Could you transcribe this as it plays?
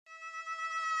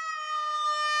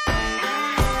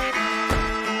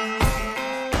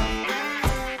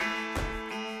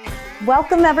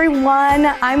Welcome, everyone.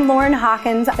 I'm Lauren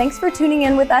Hawkins. Thanks for tuning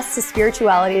in with us to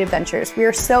Spirituality Adventures. We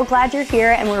are so glad you're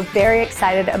here, and we're very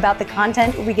excited about the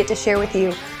content we get to share with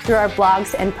you through our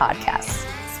blogs and podcasts.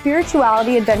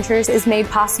 Spirituality Adventures is made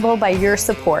possible by your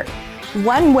support.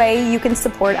 One way you can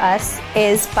support us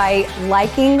is by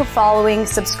liking, following,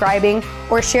 subscribing,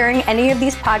 or sharing any of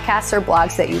these podcasts or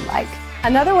blogs that you like.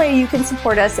 Another way you can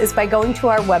support us is by going to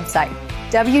our website,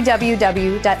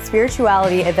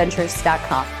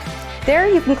 www.spiritualityadventures.com. There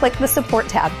you can click the support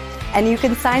tab and you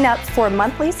can sign up for a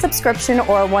monthly subscription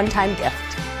or a one-time gift.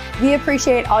 We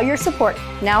appreciate all your support.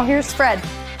 Now here's Fred.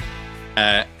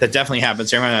 That definitely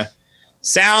happens here. I'm going to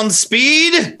sound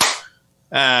speed.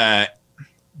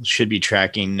 Should be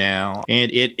tracking now.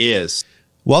 And it is.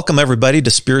 Welcome, everybody,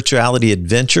 to Spirituality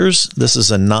Adventures. This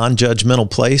is a non-judgmental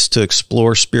place to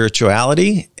explore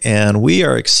spirituality, and we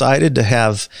are excited to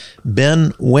have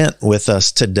Ben Wendt with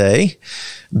us today.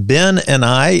 Ben and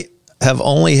I have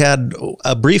only had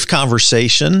a brief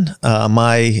conversation.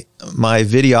 My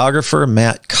videographer,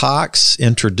 Matt Cox,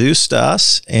 introduced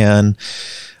us, and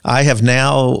I have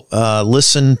now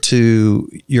listened to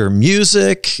your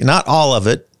music, not all of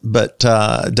it, but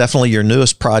definitely your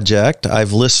newest project.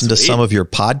 I've listened to some of your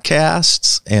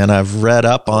podcasts, and I've read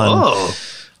up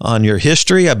on your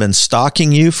history. I've been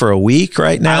stalking you for a week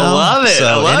right now. I love it.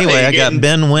 So anyway, I got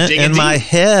Ben Wendt in my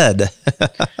head.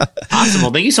 Awesome.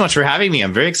 Well, thank you so much for having me.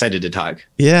 I'm very excited to talk.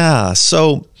 Yeah.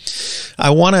 So I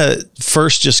want to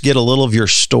first just get a little of your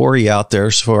story out there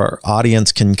so our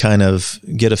audience can kind of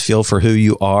get a feel for who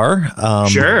you are.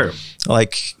 Sure.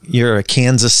 Like you're a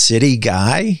Kansas City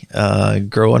guy,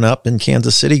 growing up in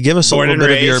Kansas City. Give us a little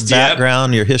bit of your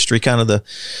background, your history, kind of the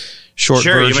short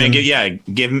version. You want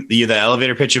to give you the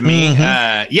elevator pitch of me?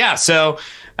 Mm-hmm. So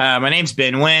my name's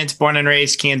Ben Wendt, born and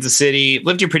raised Kansas City.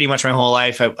 Lived here pretty much my whole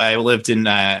life. I lived in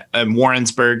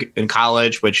Warrensburg in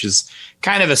college, which is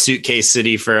kind of a suitcase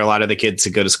city for a lot of the kids that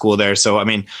go to school there. So, I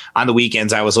mean, on the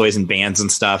weekends, I was always in bands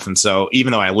and stuff. And so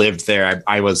even though I lived there,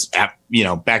 I was at,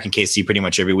 back in KC pretty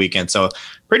much every weekend. So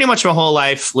pretty much my whole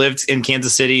life lived in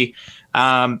Kansas City.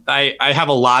 I have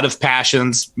a lot of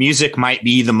passions. Music might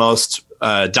be the most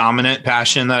dominant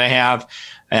passion that I have.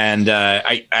 And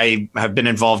I have been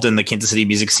involved in the Kansas City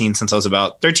music scene since I was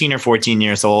about 13 or 14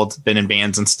 years old, been in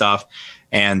bands and stuff.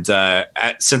 And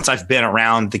since I've been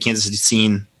around the Kansas City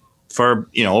scene for,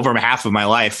 over half of my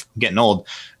life, I'm getting old,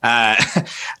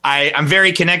 I'm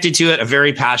very connected to it. I'm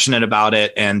very passionate about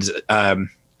it. And a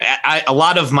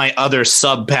lot of my other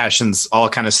sub passions all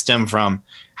kind of stem from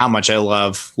how much I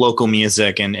love local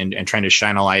music and trying to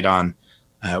shine a light on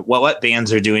what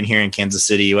bands are doing here in Kansas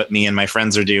City, what me and my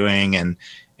friends are doing. And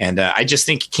I just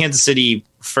think Kansas City,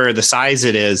 for the size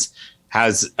it is,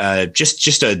 has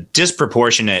just a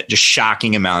disproportionate, just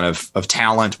shocking amount of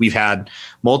talent. We've had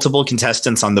multiple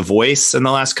contestants on The Voice in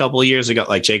the last couple of years. We got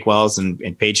like Jake Wells and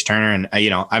Paige Turner. And,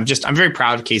 I'm very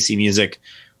proud of KC music.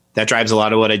 That drives a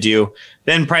lot of what I do.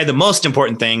 Then probably the most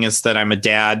important thing is that I'm a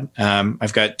dad.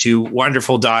 I've got two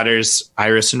wonderful daughters,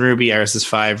 Iris and Ruby. Iris is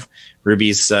 5.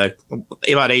 Ruby's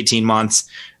about 18 months.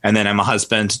 And then I'm a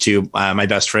husband to my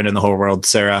best friend in the whole world,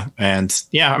 Sarah. And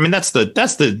yeah, I mean, that's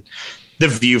the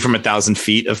view from 1,000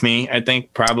 feet of me, I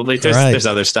think, probably. There's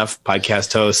other stuff,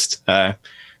 podcast host,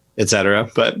 etc.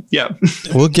 But yeah.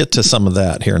 We'll get to some of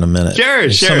that here in a minute.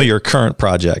 Sure. Some of your current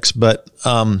projects. But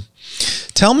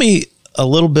tell me a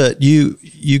little bit,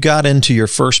 you got into your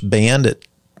first band at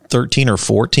 13 or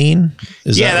 14?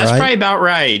 Is that right? Yeah, that's probably about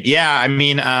right. Yeah, I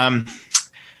mean, I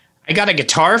got a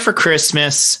guitar for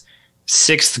Christmas,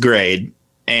 6th grade,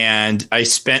 and I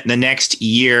spent the next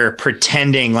year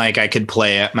pretending like I could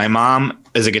play it. My mom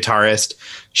is a guitarist.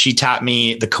 She taught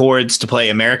me the chords to play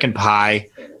American Pie,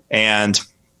 and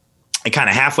I kind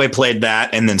of halfway played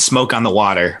that and then Smoke on the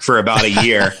Water for about a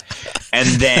year. And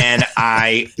then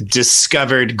I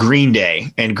discovered Green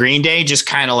Day, and Green Day just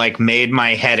kind of like made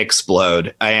my head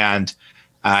explode. And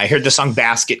I heard the song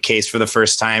Basket Case for the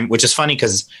first time, which is funny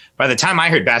because by the time I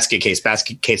heard Basket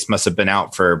Case must have been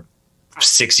out for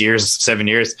 6 years, 7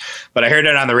 years. But I heard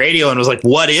it on the radio and was like,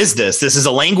 what is this? This is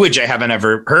a language I haven't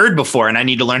ever heard before, and I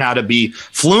need to learn how to be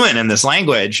fluent in this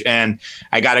language. And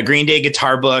I got a Green Day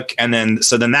guitar book. And then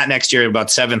that next year, about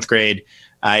 7th grade,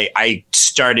 I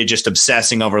started just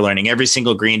obsessing over learning every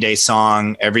single Green Day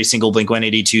song, every single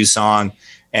Blink-182 song,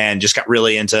 and just got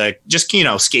really into just,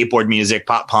 skateboard music,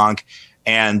 pop punk.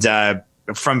 And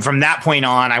from that point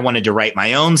on, I wanted to write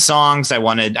my own songs. I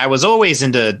was always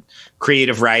into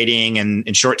creative writing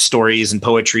and short stories and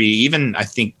poetry. Even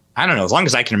as long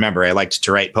as I can remember, I liked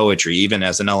to write poetry. Even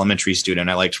as an elementary student,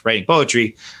 I liked writing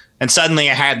poetry. And suddenly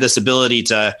I had this ability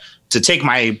to take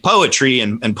my poetry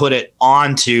and put it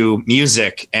onto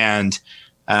music. And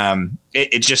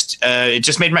it just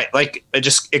made it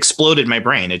just exploded my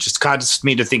brain. It just caused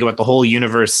me to think about the whole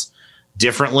universe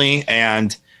differently.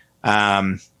 And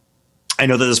I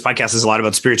know that this podcast is a lot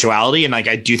about spirituality, and like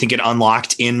I do think it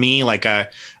unlocked in me like a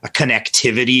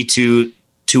connectivity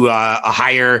to a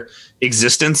higher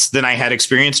existence than I had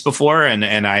experienced before, and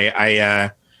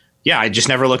I just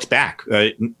never looked back.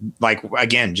 It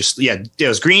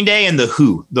was Green Day and The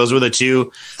Who. Those were the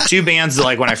two bands that,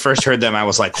 like, when I first heard them, I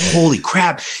was like, holy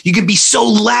crap, you can be so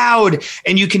loud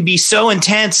and you can be so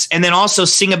intense and then also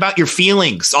sing about your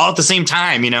feelings all at the same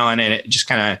time, and it just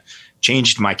kind of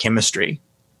changed my chemistry.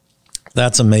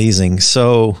 That's amazing.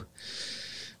 So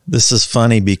this is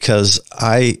funny because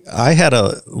I had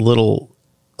a little,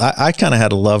 I kind of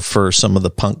had a love for some of the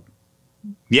punk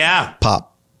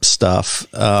pop stuff.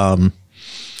 So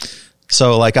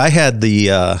like I had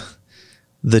the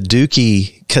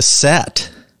Dookie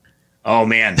cassette. Oh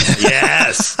man.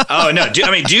 Yes. Oh no.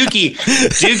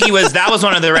 Dookie was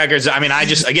one of the records. I mean,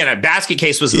 a basket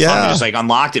case was the song that just like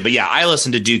unlocked it. But yeah, I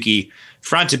listened to Dookie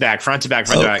front to back.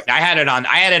 I had it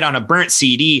on a burnt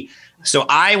CD. So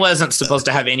I wasn't supposed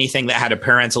to have anything that had a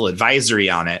parental advisory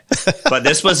on it, but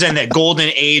this was in the golden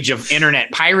age of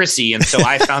internet piracy. And so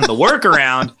I found the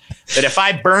workaround that if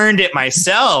I burned it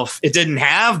myself, it didn't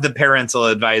have the parental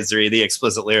advisory, the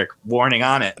explicit lyric warning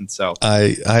on it. And so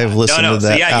I've listened to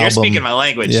that album. You're speaking my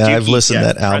language. Yeah, I've listened to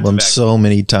that album so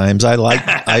many times.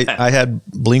 I had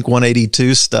Blink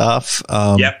 182 stuff.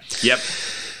 Yep.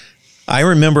 I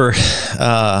remember,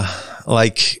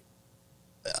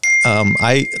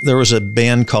 there was a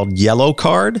band called Yellow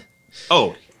Card.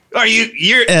 Oh,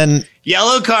 you're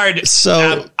Yellow Card.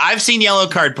 So I've seen Yellow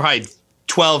Card probably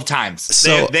 12 times.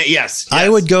 So yes. I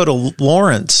would go to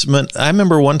Lawrence. I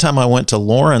remember one time I went to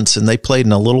Lawrence and they played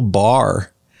in a little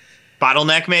bar.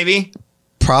 Bottleneck, maybe?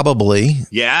 Probably.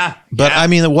 Yeah. But I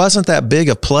mean, it wasn't that big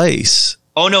a place.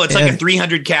 Oh no, it's like a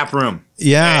 300 cap room.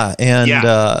 Yeah. Right?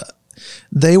 And,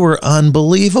 they were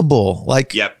unbelievable.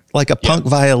 Like a punk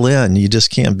violin. You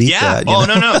just can't beat that. Oh,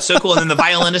 no. So cool. And then the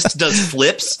violinist does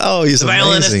flips. Oh, he's amazing. The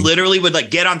violinist literally would like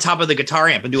get on top of the guitar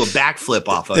amp and do a backflip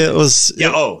off of it. It was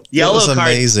Yellow Card.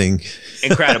 Amazing.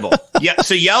 Incredible. Yeah.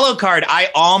 So Yellow Card, I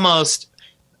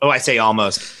say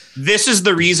almost. This is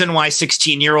the reason why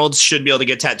 16-year-olds should be able to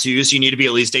get tattoos. You need to be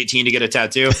at least 18 to get a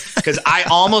tattoo. Because I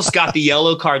almost got the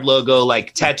Yellow Card logo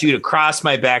like tattooed across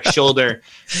my back shoulder.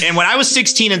 And when I was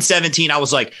 16 and 17, I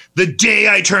was like, the day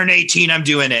I turn 18, I'm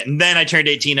doing it. And then I turned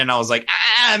 18 and I was like,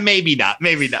 maybe not.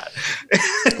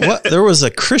 There was a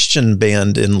Christian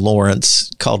band in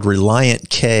Lawrence called Reliant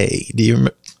K. Do you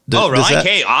remember? Reliant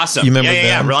K. Awesome. You remember them?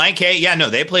 Yeah. Reliant K. Yeah, no,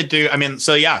 they played through. I mean,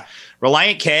 so yeah.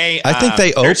 Reliant K. I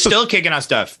think they're still kicking out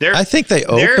stuff. I think they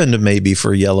opened maybe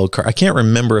for Yellow Card. I can't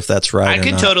remember if that's right. I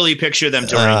can totally picture them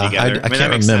touring together. I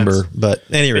can't remember, but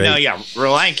anyway. No, yeah,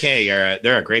 Reliant K.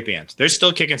 They're a great band. They're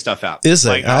still kicking stuff out. Is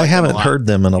it? I haven't heard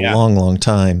them in a long, long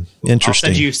time. Interesting.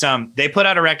 I'll send you some. They put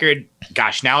out a record.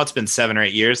 Gosh, now it's been 7 or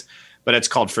 8 years, but it's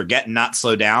called "Forget and Not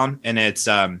Slow Down," and it's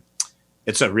a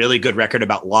really good record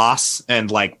about loss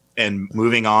and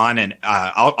moving on, and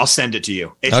I'll send it to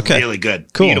you. It's really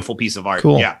good. Cool. Beautiful piece of art.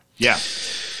 Cool. Yeah.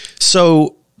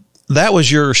 So that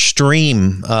was your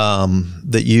stream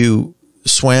that you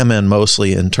swam in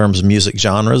mostly in terms of music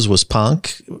genres was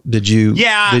punk. Did you?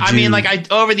 Yeah. I mean,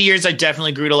 over the years, I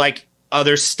definitely grew to like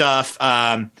other stuff.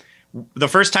 The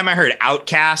first time I heard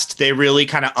Outkast, they really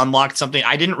kind of unlocked something.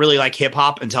 I didn't really like hip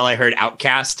hop until I heard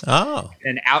Outkast. Oh.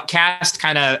 And Outkast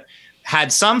kind of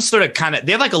had some sort of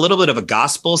they have like a little bit of a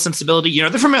gospel sensibility. They're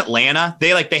from Atlanta.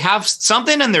 They have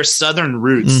something in their southern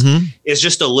roots is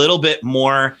just a little bit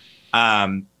more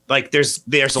there's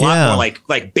a lot more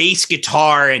like bass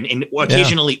guitar and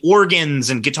occasionally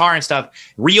organs and guitar and stuff,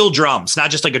 real drums,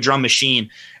 not just like a drum machine.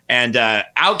 And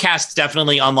Outkast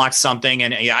definitely unlocked something.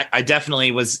 And I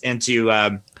definitely was into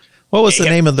what was the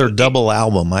name of their double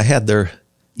album? I had their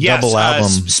double album,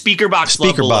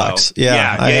 Speakerbox.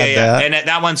 Yeah, I had that. And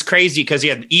that one's crazy because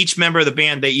each member of the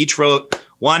band, they each wrote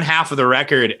one half of the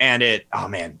record, and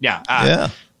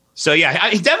So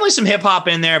definitely some hip hop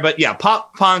in there, but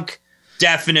pop punk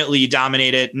definitely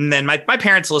dominated. And then my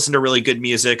parents listened to really good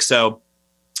music, so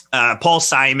Paul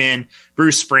Simon,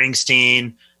 Bruce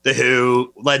Springsteen, The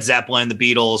Who, Led Zeppelin, the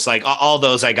Beatles, like all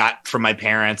those I got from my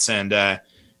parents, and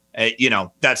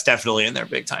that's definitely in there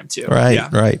big time too.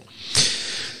 Right.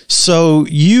 So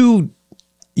you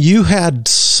had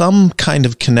some kind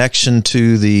of connection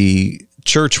to the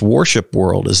church worship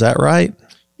world, is that right?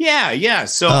 Yeah.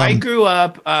 So I grew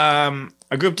up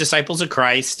Disciples of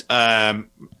Christ,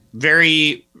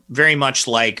 very very much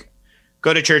like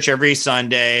go to church every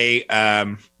Sunday,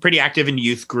 pretty active in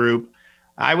youth group.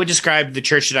 I would describe the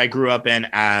church that I grew up in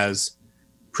as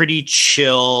pretty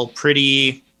chill,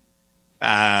 pretty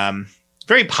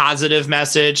very positive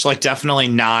message, like definitely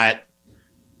not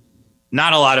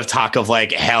a lot of talk of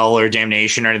like hell or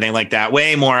damnation or anything like that.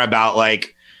 Way more about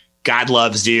like God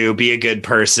loves you, be a good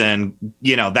person,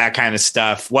 that kind of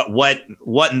stuff.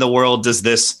 What in the world does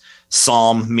this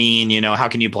psalm mean? How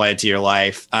can you apply it to your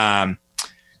life? And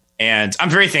I'm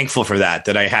very thankful for that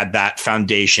I had that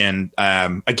foundation.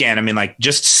 Again, I mean, like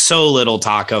just so little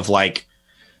talk of like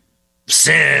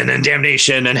sin and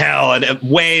damnation and hell, and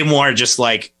way more just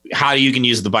like how you can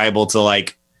use the Bible to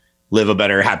like live a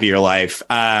better, happier life.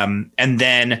 And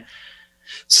then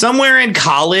somewhere in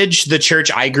college, the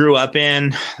church I grew up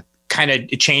in kind of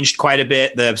changed quite a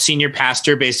bit. The senior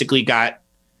pastor basically got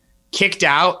kicked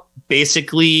out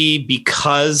basically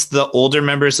because the older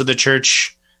members of the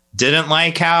church didn't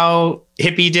like how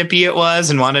hippy dippy it was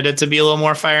and wanted it to be a little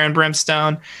more fire and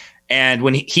brimstone. And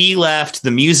when he left,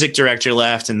 the music director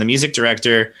left, and the music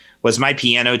director was my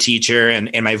piano teacher and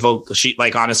my vocal. She,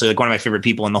 like, honestly, like one of my favorite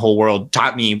people in the whole world,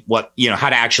 taught me how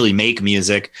to actually make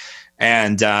music.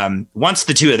 And once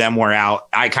the two of them were out,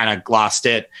 I kind of lost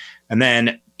it. And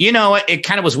then, it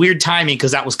kind of was weird timing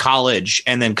because that was college.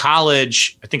 And then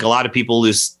college, I think a lot of people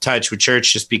lose touch with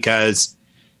church just because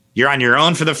you're on your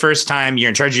own for the first time. You're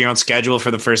in charge of your own schedule for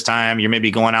the first time. You're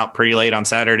maybe going out pretty late on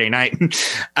Saturday night.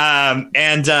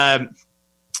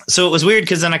 So it was weird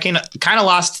because then I kind of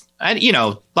lost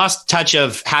touch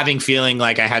of feeling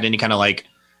like I had any kind of like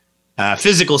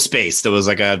physical space that was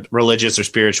like a religious or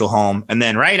spiritual home. And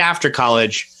then right after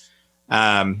college,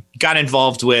 got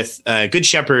involved with Good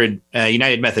Shepherd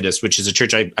United Methodist, which is a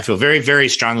church I feel very, very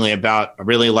strongly about. I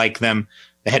really like them.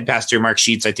 The head pastor, Mark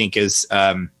Sheets, I think is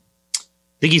I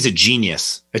think he's a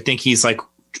genius. I think he's like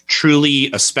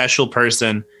truly a special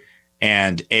person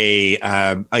and a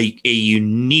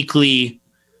uniquely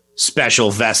special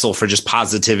vessel for just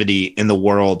positivity in the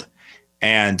world.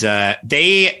 And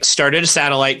they started a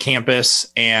satellite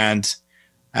campus, and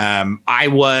I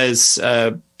was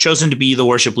chosen to be the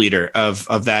worship leader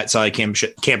of that satellite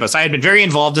campus. I had been very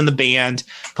involved in the band,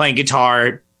 playing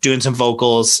guitar, doing some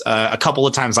vocals. A couple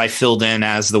of times I filled in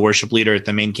as the worship leader at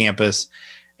the main campus.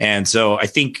 And so I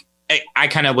think I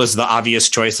kind of was the obvious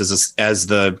choice as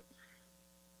the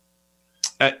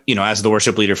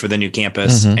worship leader for the new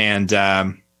campus. Mm-hmm. And,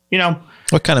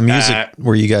 what kind of music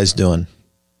were you guys doing?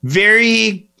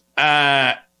 Very,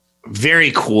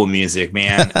 very cool music,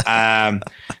 man.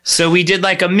 So we did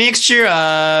like a mixture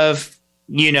of,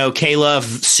 K-Love,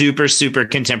 super, super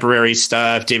contemporary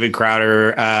stuff, David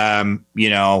Crowder,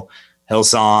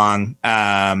 Hillsong,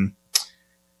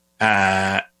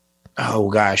 oh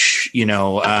gosh, why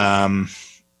am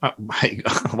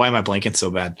I blanking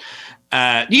so bad?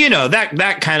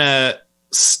 That kind of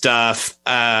stuff.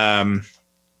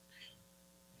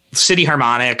 City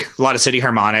harmonic, a lot of city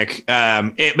harmonic.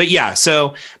 But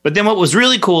then what was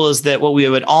really cool is that what we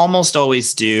would almost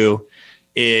always do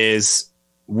is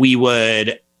we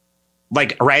would,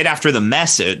 like, right after the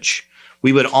message,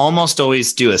 we would almost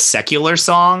always do a secular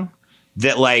song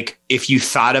that, like, if you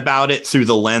thought about it through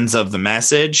the lens of the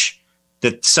message,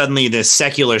 that suddenly this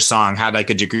secular song had like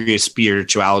a degree of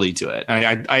spirituality to it.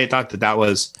 I thought that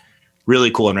was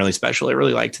really cool and really special. I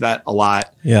really liked that a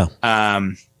lot. Yeah.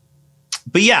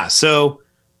 But yeah, so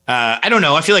I don't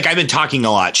know. I feel like I've been talking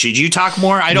a lot. Should you talk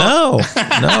more? I don't.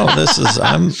 No. This is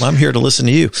I'm here to listen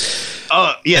to you.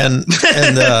 Oh yeah, and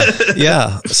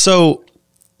yeah. So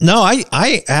no,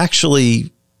 I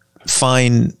actually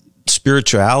find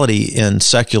spirituality in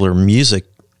secular music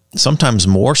sometimes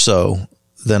more so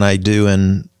than I do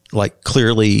in like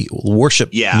clearly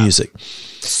worship music,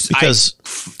 because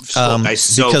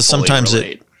because sometimes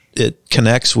it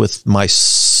connects with my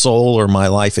soul or my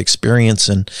life experience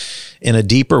and in a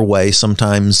deeper way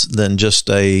sometimes than just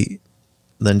a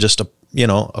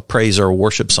praise or a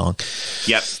worship song.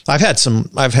 Yep. I've had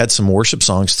some worship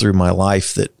songs through my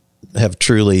life that have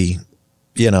truly,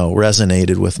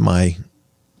 resonated with my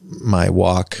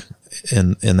walk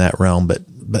in that realm.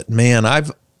 But man,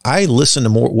 I listen to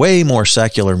way more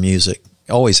secular music,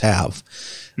 always have,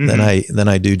 than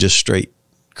I do just straight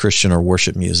Christian or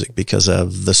worship music because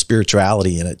of the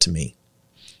spirituality in it to me.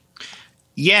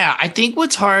 Yeah, I think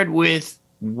what's hard with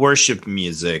worship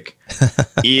music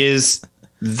is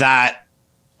that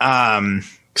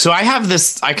so I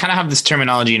kind of have this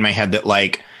terminology in my head that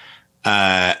like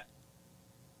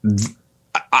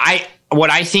what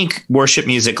I think worship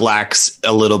music lacks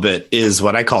a little bit is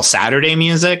what I call Saturday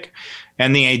music.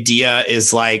 And the idea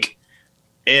is like,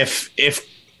 if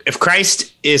if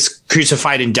Christ is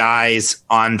crucified and dies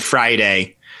on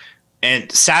Friday,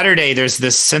 and Saturday there's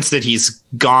this sense that he's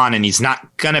gone and he's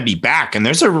not going to be back, and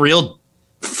there's a real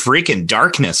freaking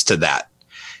darkness to that.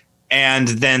 And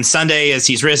then Sunday is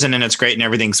he's risen and it's great and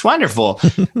everything's wonderful.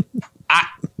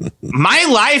 My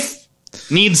life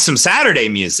needs some Saturday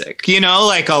music,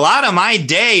 like a lot of my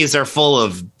days are full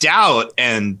of doubt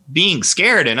and being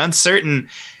scared and uncertain.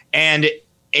 And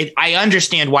I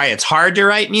understand why it's hard to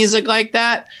write music like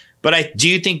that. But I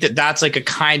do think that that's like a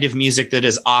kind of music that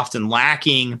is often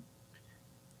lacking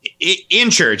in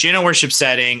church, in a worship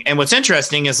setting. And what's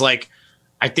interesting is like,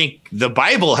 I think the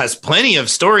Bible has plenty of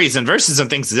stories and verses and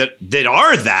things that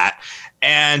are that.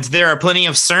 And there are plenty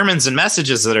of sermons and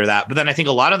messages that are that. But then I think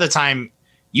a lot of the time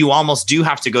you almost do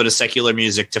have to go to secular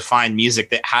music to find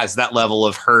music that has that level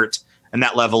of hurt and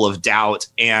that level of doubt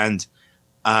and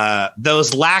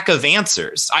those lack of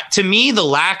answers. To me, the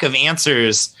lack of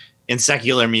answers in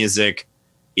secular music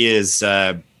is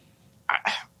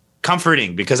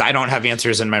comforting because I don't have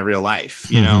answers in my real life.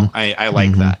 I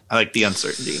like that. I like the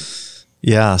uncertainty.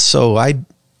 Yeah. So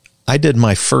I did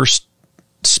my first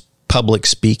public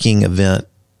speaking event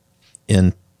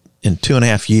in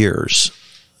 2.5 years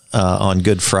on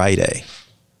Good Friday.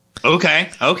 Okay.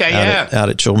 Out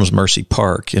at Children's Mercy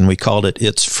Park. And we called it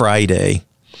It's Friday.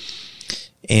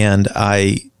 And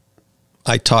I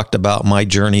talked about my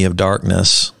journey of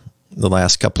darkness the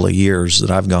last couple of years that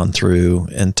I've gone through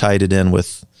and tied it in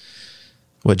with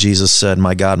what Jesus said,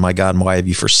 my God, why have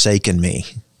you forsaken me?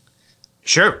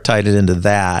 Sure. Tied it into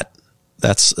that.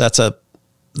 That's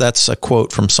a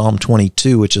quote from Psalm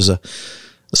 22, which is a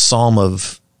psalm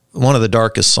of one of the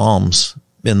darkest psalms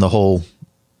in the whole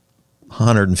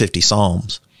 150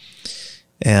 psalms.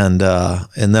 And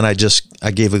then I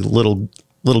gave a little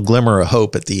glimmer of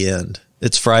hope at the end.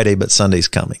 It's Friday, but Sunday's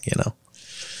coming,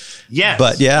 Yes.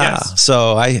 But yeah, yes.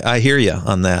 So I hear you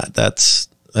on that. That's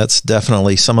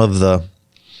definitely some of the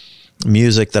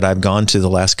music that I've gone to the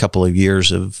last couple of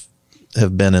years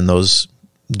have been in those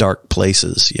dark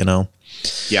places,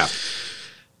 Yeah.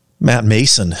 Matt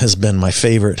Mason has been my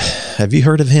favorite. Have you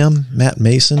heard of him? Matt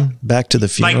Mason, Back to the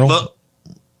Funeral.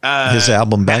 His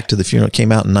album Back to the Funeral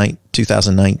came out in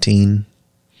 2019.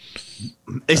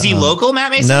 Is he local,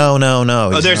 Matt Mason? No.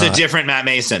 Oh, there's a different Matt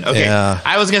Mason. Okay. Yeah.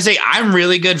 I was going to say, I'm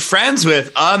really good friends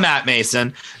with a Matt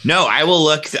Mason. No, I will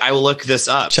look this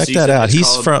up. Check that out.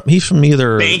 He's from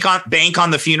either Bank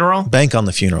on the Funeral. Bank on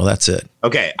the Funeral. That's it.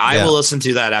 Okay. I will listen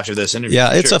to that after this interview.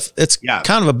 Yeah. It's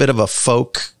kind of a bit of a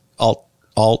folk alt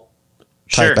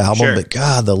type album, but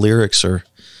God, the lyrics are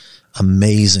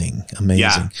amazing.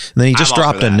 Yeah. And then he just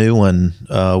dropped a new one,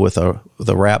 with a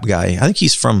rap guy. I think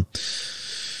he's from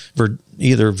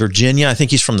either Virginia. I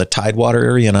think he's from the Tidewater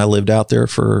area, and I lived out there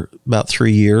for about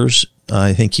 3 years.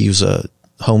 I think he was a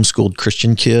homeschooled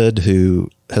Christian kid who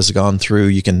has gone through,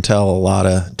 you can tell, a lot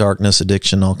of darkness,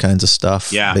 addiction, all kinds of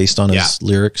stuff based on his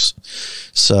lyrics.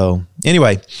 So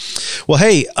anyway, well,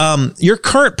 hey, your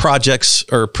current projects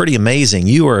are pretty amazing.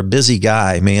 You are a busy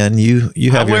guy, man. You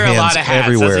have your hands a lot of hats.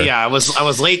 everywhere. I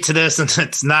was late to this, and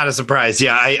it's not a surprise.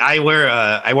 Yeah, I wear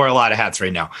a lot of hats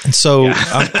right now. So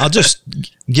I'll just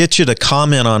get you to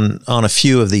comment on a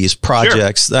few of these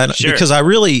projects because I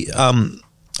really, I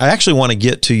actually want to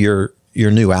get to your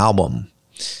new album.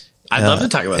 I'd love to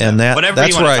talk about and that. Whatever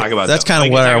you want to talk about. That's kind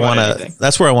of where I want to.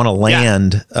 That's where I want to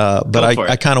land. But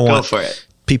I kind of want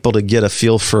people to get a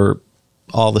feel for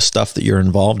all the stuff that you're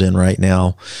involved in right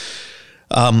now.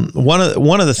 One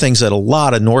of the things that a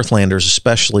lot of Northlanders,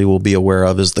 especially, will be aware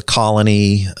of is the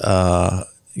Colony,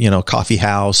 coffee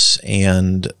house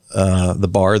and the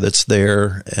bar that's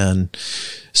there. And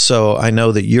so I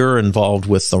know that you're involved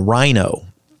with the RINO.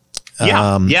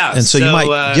 Yeah. And so you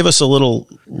might give us a little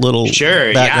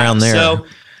background there. So,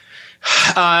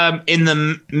 in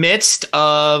the midst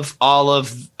of all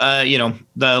of,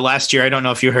 the last year, I don't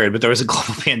know if you heard, but there was a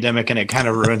global pandemic and it kind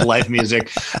of ruined live music.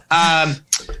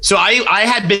 So I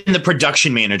had been the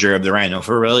production manager of the RINO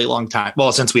for a really long time.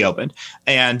 Well, since we opened,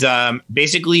 and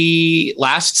basically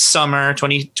last summer,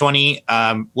 2020,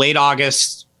 late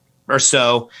August or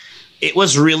so, it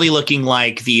was really looking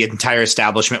like the entire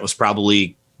establishment was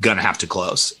probably going to have to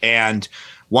close. And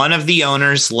one of the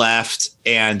owners left,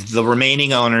 and the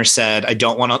remaining owner said, I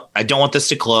don't want this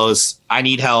to close. I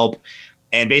need help.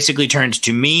 And basically turned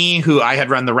to me, who I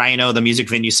had run the RINO, the music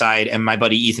venue side, and my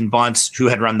buddy Ethan Bunce, who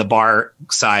had run the bar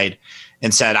side,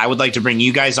 and said, I would like to bring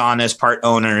you guys on as part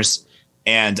owners.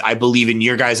 And I believe in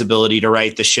your guys' ability to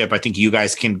right the ship. I think you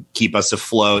guys can keep us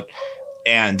afloat.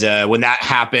 when that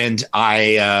happened,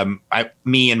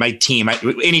 me and my team,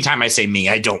 anytime I say me,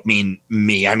 I don't mean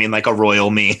me. I mean like a royal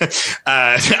me.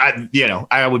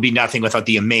 I would be nothing without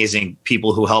the amazing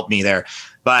people who helped me there.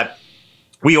 But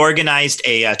we organized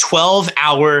a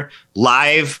 12-hour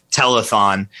live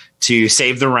telethon to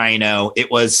save the RINO.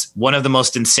 It was one of the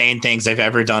most insane things I've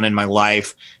ever done in my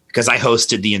life because I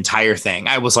hosted the entire thing.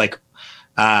 I was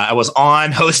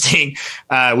on hosting.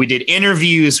 We did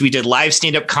interviews. We did live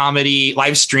stand-up comedy,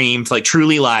 live streamed, like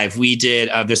truly live. We did,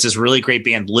 there's this really great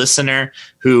band, Listener,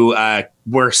 who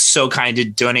were so kind to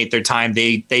donate their time.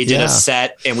 They did a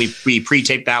set, and we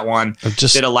pre-taped that one.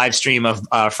 Did a live stream of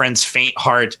friends Faint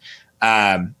Heart,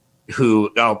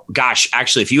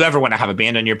 actually, if you ever want to have a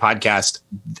band on your podcast,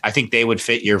 I think they would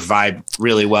fit your vibe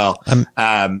really well.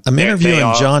 I'm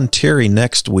interviewing John Terry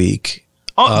next week.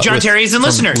 Oh, John Terry's in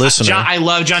Listener. I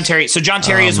love John Terry. So John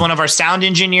Terry is one of our sound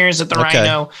engineers at the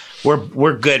RINO.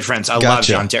 We're good friends. I love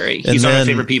John Terry. He's one of my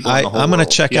favorite people in the whole world. I'm going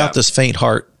to check out this Faint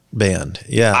Heart band.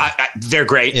 Yeah. They're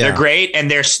great. Yeah. They're great. And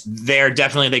they're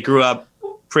definitely, they grew up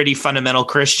pretty fundamental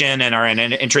Christian and are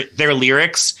their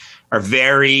lyrics are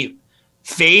very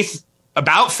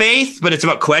about faith, but it's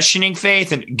about questioning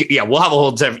faith. And we'll have a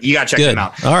whole, you got to check them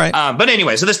out. All right. But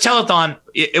anyway, so this telethon,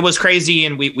 it was crazy,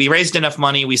 and we raised enough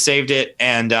money, we saved it.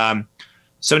 And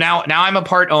so now I'm a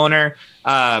part owner.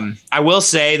 I will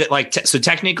say that so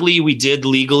technically we did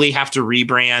legally have to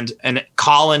rebrand, and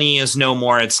Colony is no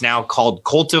more. It's now called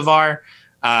Cultivar.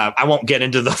 I won't get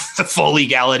into the full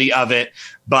legality of it,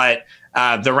 but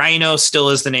the RINO still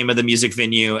is the name of the music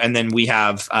venue. And then we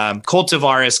have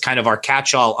Cultivar is kind of our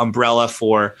catch-all umbrella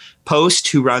for Post,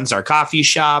 who runs our coffee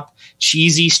shop,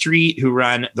 Cheesy Street, who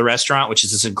run the restaurant, which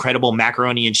is this incredible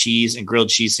macaroni and cheese and grilled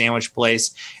cheese sandwich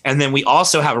place. And then we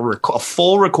also have a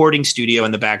full recording studio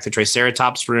in the back, the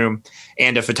Triceratops room,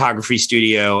 and a photography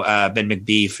studio, Ben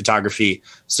McBee Photography.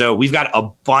 So we've got a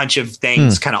bunch of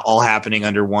things kind of all happening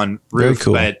under one roof, very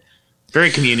cool. But very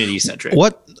community-centric.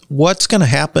 What's going to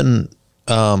happen?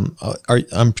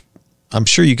 I'm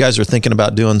sure you guys are thinking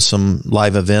about doing some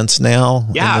live events now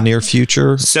in the near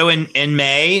future. So in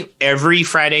May, every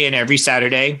Friday and every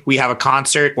Saturday, we have a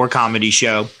concert or comedy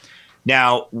show.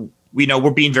 Now,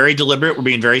 we're being very deliberate. We're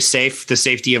being very safe. The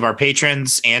safety of our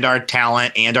patrons and our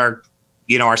talent and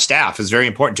our staff is very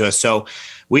important to us. So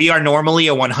we are normally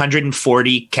a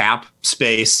 140 cap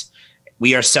space.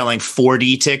 We are selling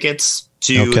 40 tickets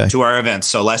to our events.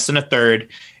 So less than a third.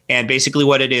 And basically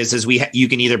what it is you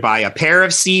can either buy a pair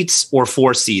of seats or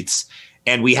 4 seats,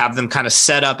 and we have them kind of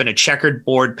set up in a checkered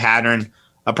board pattern,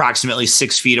 approximately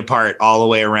 6 feet apart all the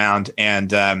way around.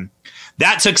 And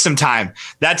that took some time.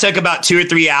 That took about 2 or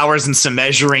 3 hours and some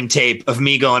measuring tape of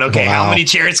me going, okay, how many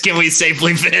chairs can we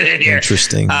safely fit in here?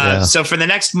 Interesting. So for the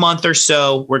next month or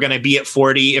so, we're going to be at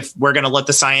 40. If we're going to let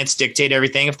the science dictate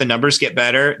everything, if the numbers get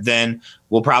better, then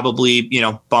we'll probably,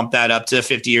 bump that up to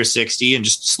 50 or 60 and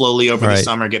just slowly over the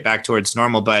summer get back towards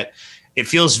normal. But it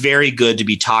feels very good to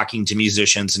be talking to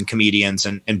musicians and comedians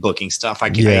and booking stuff.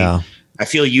 I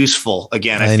feel useful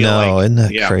again. I feel know, isn't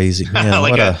that crazy? Man,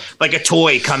 like a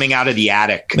toy coming out of the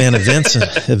attic. Man,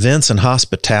 events and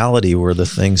hospitality were the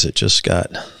things that just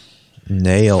got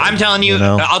nailed. I'm telling you,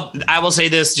 I will say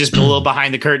this, just a little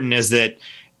behind the curtain, is that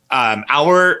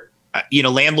our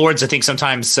landlords, I think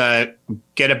sometimes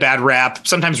get a bad rap,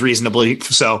 sometimes reasonably.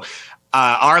 So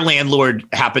our landlord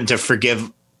happened to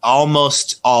forgive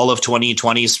almost all of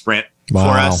 2020's rent for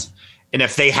us. And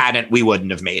if they hadn't, we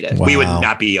wouldn't have made it. Wow. We would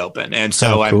not be open. And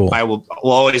so I will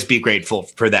always be grateful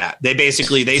for that. They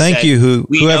thank you,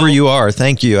 whoever you are.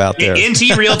 Thank you out there.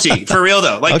 NT Realty, for real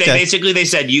though. They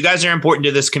said, you guys are important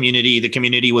to this community. The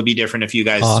community would be different if you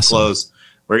guys close.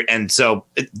 And so,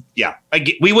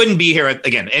 we wouldn't be here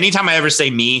again. Anytime I ever say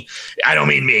me, I don't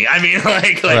mean me. I mean,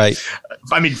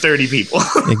 I mean 30 people.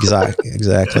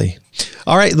 Exactly.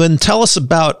 All right. Then tell us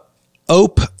about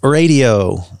Ope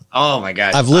Radio. Oh my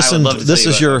God. I've listened. This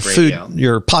is your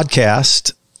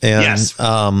podcast.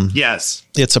 And yes.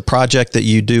 It's a project that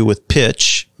you do with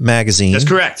Pitch Magazine. That's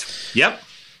correct. Yep.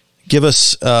 Give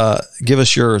us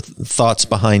your thoughts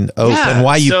behind Ope and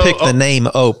why you picked the name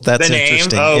Ope. That's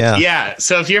interesting. Ope, yeah.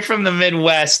 So if you're from the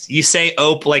Midwest, you say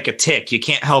Ope like a tick. You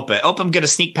can't help it. Ope, I'm going to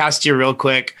sneak past you real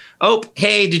quick. Ope,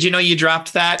 hey, did you know you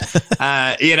dropped that?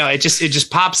 It just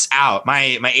pops out.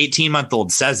 My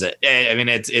 18-month-old says it. I mean,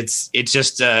 it's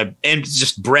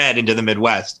just bred into the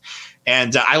Midwest.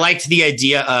 And I liked the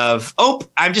idea of,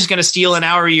 I'm just going to steal an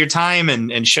hour of your time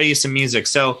and show you some music.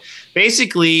 So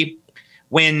basically,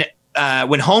 when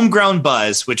Homegrown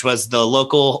Buzz, which was the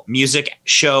local music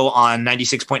show on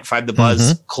 96.5 The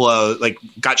Buzz,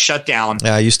 got shut down.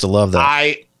 Yeah, I used to love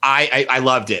that. I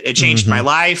loved it. It changed my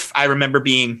life. I remember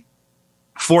being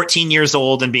 14 years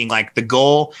old and being like, the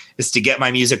goal is to get my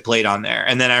music played on there.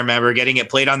 And then I remember getting it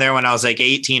played on there when I was like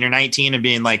 18 or 19 and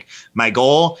being like, my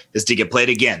goal is to get played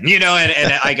again, you know?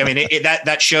 And like, I mean,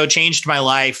 that show changed my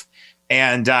life.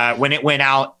 And when it went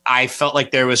out, I felt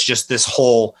like there was just this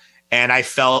hole, and I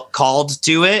felt called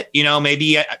to it. You know,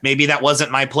 maybe that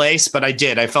wasn't my place, but I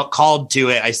did. I felt called to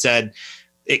it. I said,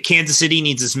 Kansas City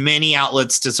needs as many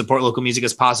outlets to support local music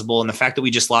as possible. And the fact that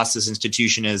we just lost this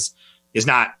institution is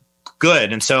not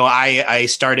good. And so I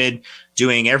started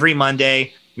doing every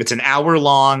Monday. It's an hour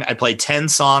long. I play 10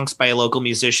 songs by local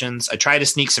musicians. I try to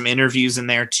sneak some interviews in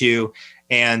there too.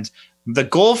 And the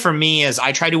goal for me is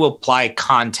I try to apply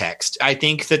context. I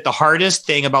think that the hardest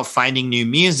thing about finding new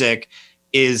music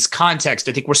is context.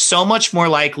 I think we're so much more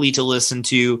likely to listen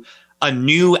to a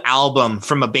new album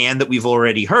from a band that we've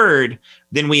already heard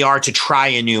than we are to try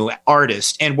a new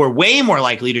artist. And we're way more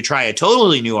likely to try a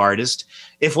totally new artist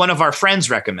if one of our friends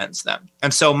recommends them.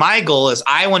 And so my goal is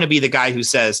I want to be the guy who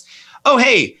says, oh,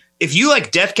 hey, if you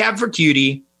like Death Cab for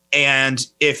Cutie and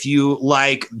if you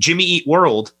like Jimmy Eat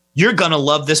World, you're going to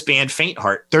love this band Faint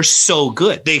Heart. They're so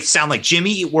good. They sound like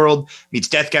Jimmy Eat World meets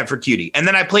Death Cab for Cutie. And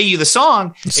then I play you the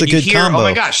song and you hear, combo. Oh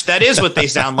my gosh, that is what they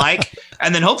sound like.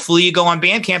 And then hopefully you go on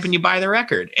Bandcamp and you buy the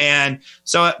record. And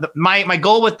so my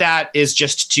goal with that is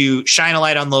just to shine a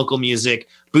light on local music,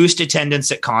 boost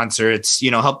attendance at concerts, you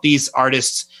know, help these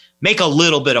artists make a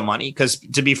little bit of money. Because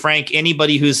to be frank,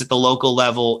 anybody who's at the local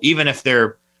level, even if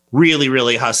they're really,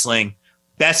 really hustling,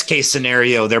 best case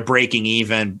scenario, they're breaking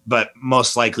even, but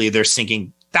most likely they're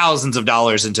sinking thousands of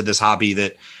dollars into this hobby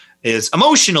that is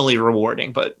emotionally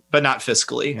rewarding, but not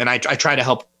fiscally. And I try to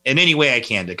help in any way I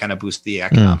can to kind of boost the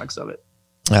economics of it.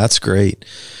 That's great.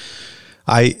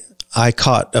 I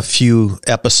caught a few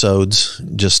episodes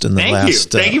just in the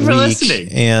last Thank you for listening.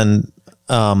 And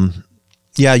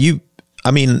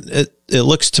it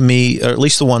looks to me, or at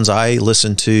least the ones I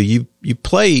listen to, you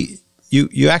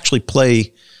actually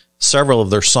play several of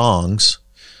their songs,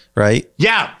 right?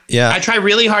 Yeah. I try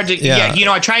really hard to,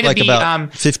 I try to like be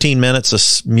about 15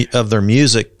 minutes of their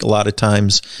music a lot of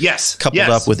times. Yes. Coupled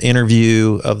up with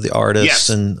interview of the artists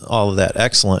and all of that.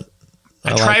 Excellent.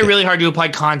 I try really hard to apply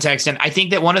context. And I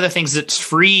think that one of the things that's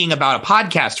freeing about a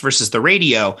podcast versus the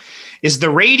radio is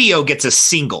the radio gets a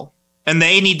single and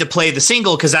they need to play the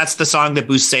single because that's the song that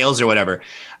boosts sales or whatever.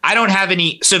 I don't have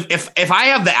any. So if I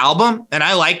have the album and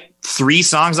I like 3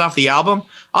 songs off the album,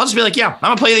 I'll just be like, yeah, I'm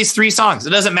gonna play these 3 songs.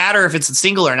 It doesn't matter if it's a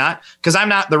single or not, because I'm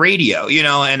not the radio, you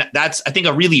know, and that's, I think,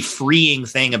 a really freeing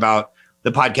thing about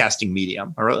the podcasting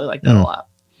medium. I really like that a lot.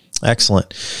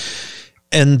 Excellent.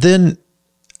 And then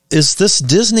is this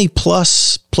Disney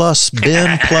Plus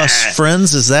Ben plus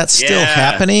Friends? Is that still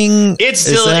happening? It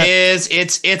still is.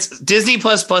 It's Disney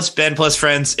Plus Ben plus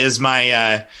Friends is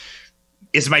my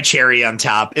cherry on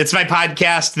top. It's my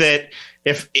podcast that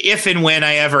if and when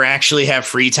I ever actually have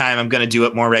free time, I'm going to do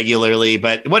it more regularly.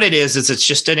 But what it is it's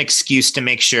just an excuse to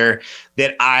make sure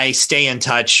that I stay in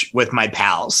touch with my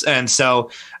pals. And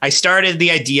so I started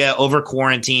the idea over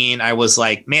quarantine. I was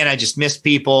like, man, I just miss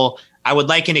people. I would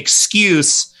like an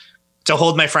excuse to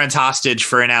hold my friends hostage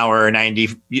for an hour or 90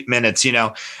 minutes, you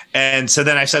know? And so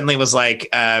then I suddenly was like,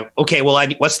 okay, well,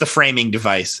 what's the framing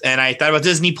device? And I thought about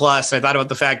Disney Plus. I thought about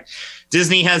the fact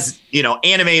Disney has, you know,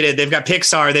 animated, they've got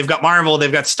Pixar, they've got Marvel,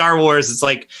 they've got Star Wars. It's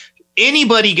like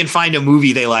anybody can find a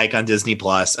movie they like on Disney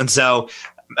Plus. And so,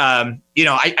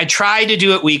 I try to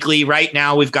do it weekly. Right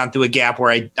now we've gone through a gap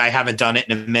where I haven't done it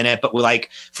in a minute, but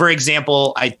for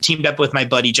example, I teamed up with my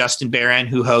buddy, Justin Barron,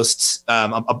 who hosts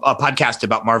a podcast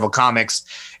about Marvel Comics.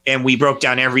 And we broke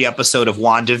down every episode of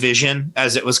WandaVision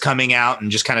as it was coming out and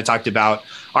just kind of talked about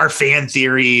our fan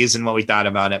theories and what we thought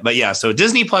about it. But yeah, so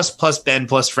Disney plus Ben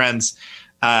plus Friends,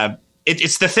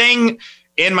 it's the thing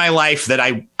in my life that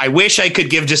I wish I could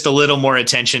give just a little more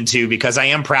attention to because I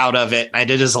am proud of it. It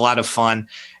is a lot of fun.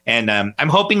 And I'm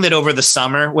hoping that over the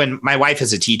summer when my wife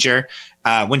is a teacher,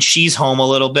 when she's home a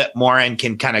little bit more and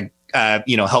can kind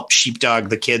of, help sheepdog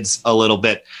the kids a little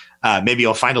bit, maybe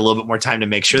I'll find a little bit more time to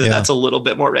make sure that that's a little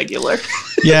bit more regular.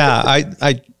 Yeah.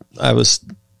 I was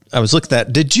looking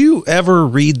at, did you ever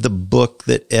read the book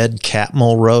that Ed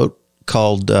Catmull wrote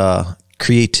called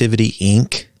Creativity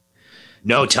Inc.?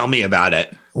 No, tell me about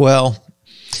it. Well,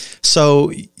 so,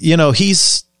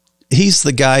 he's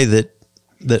the guy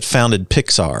that founded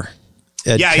Pixar,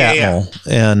 Ed Catmull. Yeah.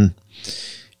 And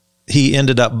he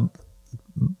ended up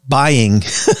buying,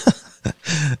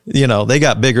 they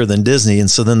got bigger than Disney. And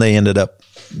so then they ended up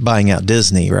buying out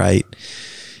Disney. Right.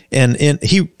 And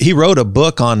he wrote a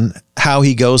book on how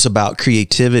he goes about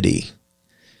creativity.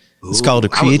 It's called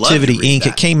Creativity Inc.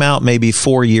 It came out maybe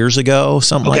 4 years ago,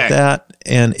 something like that.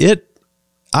 And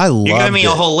I loved it. You're giving me a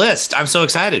whole list. I'm so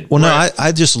excited. Well, no,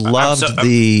 I just loved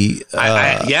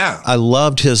I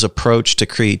loved his approach to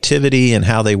creativity and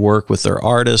how they work with their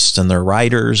artists and their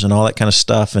writers and all that kind of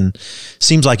stuff. And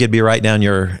seems like it'd be right down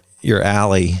your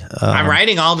alley. I'm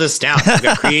writing all this down. I've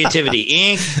got Creativity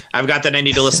Inc. I've got that I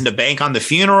need to listen to Bank on the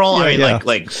Funeral. I'm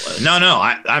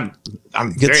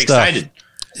very excited.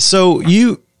 So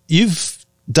you've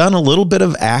done a little bit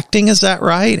of acting, is that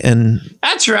right? And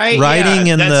that's right. Writing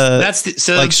and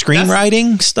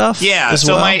screenwriting stuff. Yeah.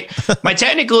 So my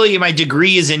my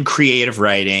degree is in creative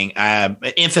writing,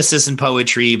 emphasis in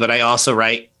poetry, but I also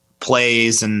write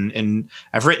plays and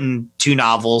I've written 2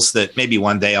 novels that maybe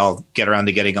one day I'll get around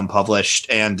to getting them published.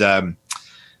 And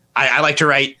I like to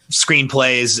write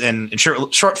screenplays and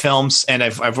short films. And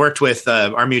I've worked with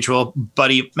our mutual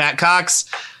buddy Matt Cox.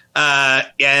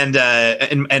 And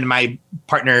my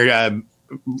partner,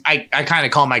 I kind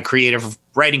of call my creative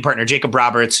writing partner, Jacob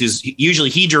Roberts, who's usually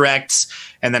he directs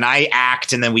and then I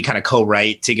act and then we kind of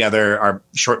co-write together our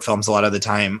short films a lot of the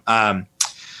time.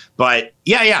 But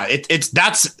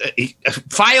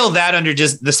file that under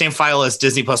just the same file as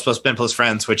Disney plus Ben plus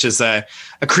Friends, which is a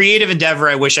creative endeavor.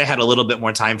 I wish I had a little bit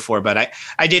more time for, but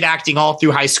I did acting all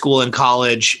through high school and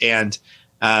college, and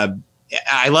I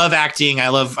love acting. I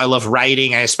love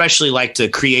writing. I especially like to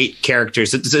create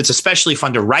characters. It's especially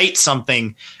fun to write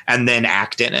something and then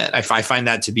act in it. I find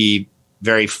that to be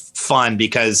very fun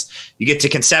because you get to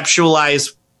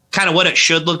conceptualize kind of what it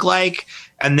should look like.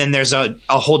 And then there's a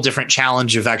whole different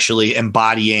challenge of actually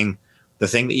embodying the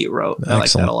thing that you wrote. I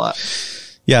like that a lot.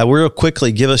 Yeah. Real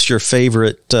quickly, give us your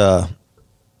favorite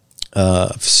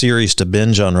series to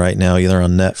binge on right now, either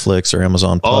on Netflix or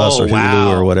Amazon Plus or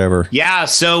Hulu or whatever. Yeah.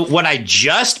 So what I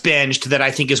just binged that I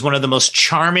think is one of the most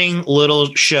charming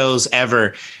little shows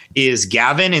ever is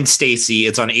Gavin and Stacey.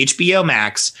 It's on HBO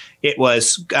Max. It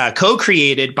was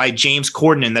co-created by James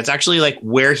Corden. That's actually like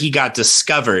where he got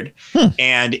discovered.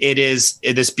 And it is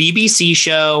this BBC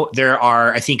show. There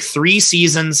are, I think, 3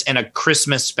 seasons and a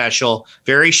Christmas special,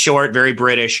 very short, very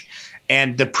British.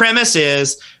 And the premise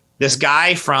is this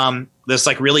guy from this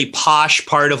like really posh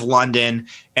part of London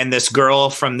and this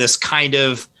girl from this kind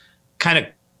of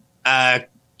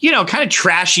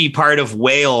trashy part of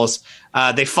Wales.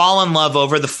 They fall in love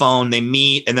over the phone. They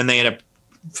meet and then they end up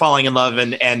falling in love.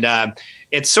 And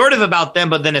it's sort of about them,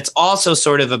 but then it's also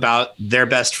sort of about their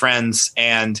best friends.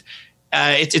 And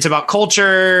it's about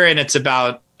culture and it's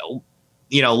about,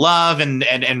 love and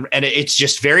it's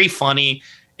just very funny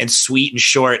and sweet and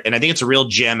short. And I think it's a real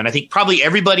gem. And I think probably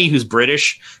everybody who's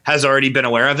British has already been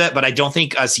aware of it, but I don't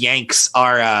think us Yanks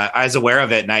are as aware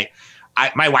of it. And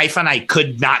my wife and I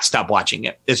could not stop watching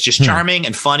it. It's just charming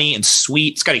and funny and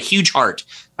sweet. It's got a huge heart.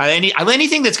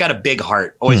 Anything that's got a big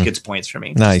heart always gets points for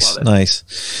me. Nice.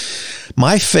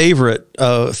 My favorite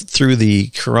through the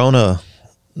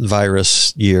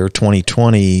coronavirus year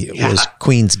 2020 was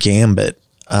Queen's Gambit.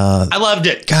 I loved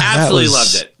it. God, absolutely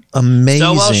loved it. Amazing.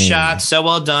 So well shot, so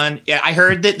well done. Yeah, I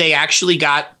heard that they actually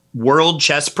got world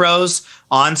chess pros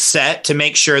on set to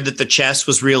make sure that the chess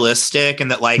was realistic and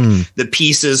that the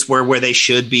pieces were where they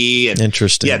should be. And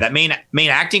interesting. Yeah, that main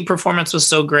acting performance was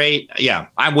so great. Yeah,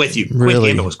 I'm with you. Really, Queen's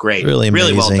Gambit was great. Really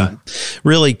well done.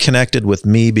 Really connected with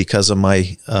me because of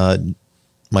my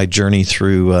my journey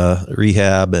through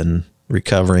rehab and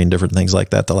recovery and different things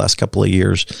like that the last couple of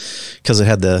years, because it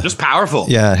had just powerful.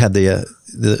 Yeah, it had the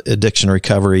addiction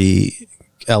recovery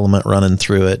element running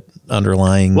through it,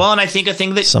 underlying. Well, and I think a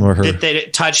thing that some of her that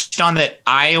it touched on that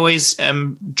I always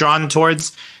am drawn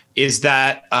towards is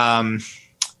that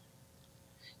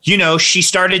she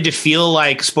started to feel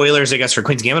like, spoilers I guess for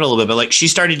Queen's Gambit a little bit, but like she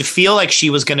started to feel like she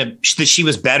was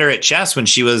better at chess when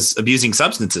she was abusing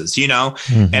substances,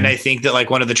 and I think that like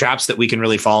one of the traps that we can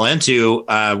really fall into,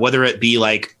 whether it be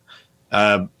like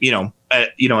an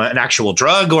actual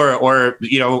drug or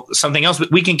something else,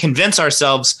 we can convince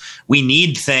ourselves we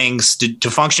need things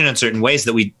to function in certain ways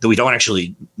that we don't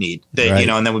actually need, right.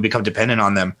 And then we become dependent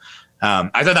on them.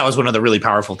 I thought that was one of the really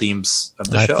powerful themes of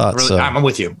the show. Really, so. I'm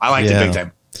with you. I liked it big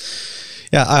time.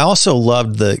 Yeah. I also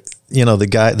loved the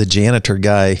janitor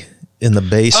guy in the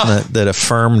basement that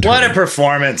affirmed what her. A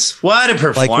performance.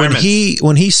 Like when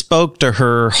he spoke to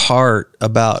her heart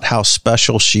about how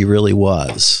special she really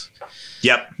was.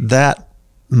 Yep. That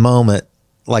moment,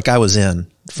 like I was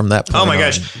in from that point. Oh my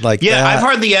gosh. Like, yeah, I've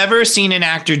hardly ever seen an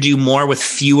actor do more with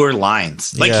fewer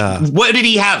lines. Like, what did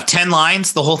he have? 10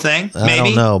 lines, the whole thing? Maybe? I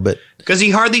don't know, but because he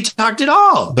hardly talked at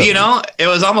all. But, it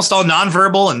was almost all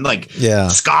nonverbal and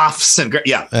scoffs and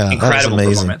incredible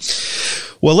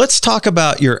performance. Well, let's talk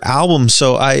about your album.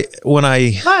 So when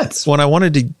I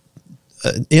wanted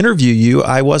to interview you,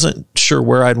 I wasn't sure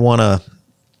where I'd want to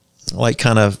like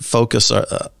kind of focus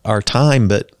our time,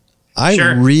 but I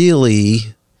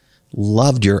really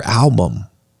loved your album.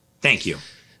 Thank you.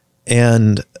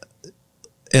 And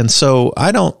so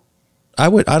I don't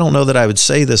know that I would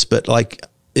say this, but like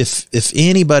if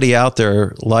anybody out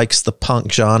there likes the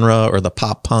punk genre or the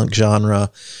pop punk genre,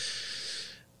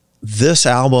 this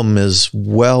album is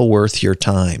well worth your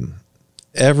time.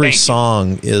 Every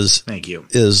song is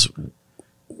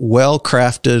well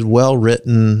crafted, well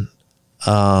written.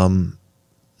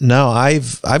 No,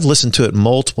 I've listened to it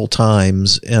multiple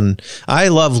times, and I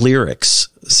love lyrics.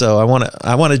 So I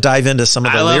want to dive into some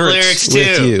of the lyrics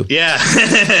with you. Yeah.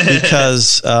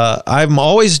 Because I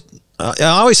always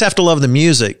have to love the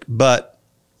music, but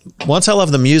once I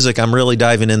love the music, I'm really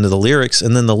diving into the lyrics,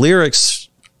 and then the lyrics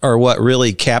are what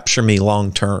really capture me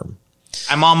long term.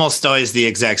 I'm almost always the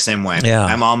exact same way. Yeah.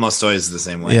 I'm almost always the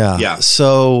same way. Yeah. Yeah.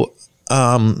 So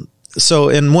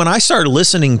and when I started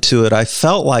listening to it, I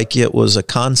felt like it was a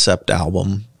concept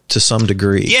album to some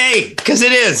degree. Yay, because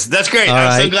it is. That's great.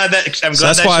 I'm so glad that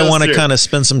that's why I want to kind of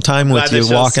spend some time with you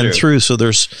walking through. So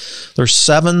there's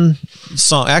 7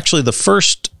 songs. Actually, the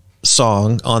first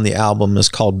song on the album is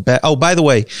called by the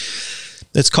way,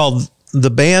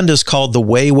 the band is called The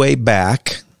Way Way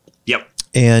Back. Yep.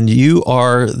 And you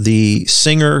are the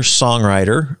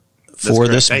singer-songwriter for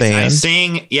this band. I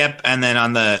sing, and then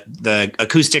on the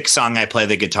acoustic song I play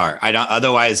the guitar. I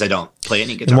don't play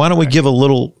any guitar. And why don't we give a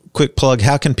little quick plug?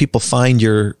 How can people find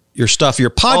your stuff? Your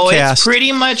podcast it's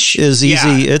pretty much is easy.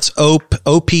 Yeah. It's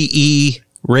OPE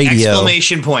Radio.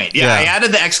 Exclamation point. Yeah, I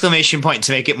added the exclamation point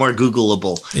to make it more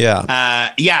Googleable. Yeah.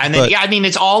 And then I mean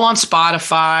it's all on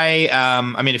Spotify.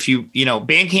 I mean if you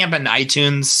Bandcamp and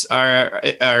iTunes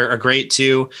are great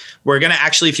too. We're going to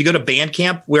actually, if you go to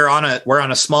Bandcamp, we're on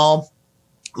a small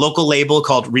local label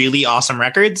called Really Awesome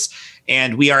Records,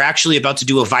 and we are actually about to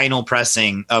do a vinyl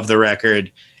pressing of the record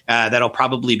that'll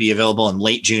probably be available in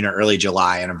late June or early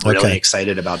July, and I'm really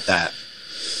excited about that.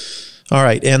 All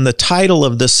right, and the title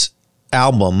of this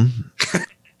album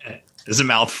is a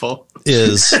mouthful.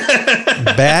 Is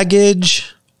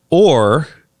Baggage, or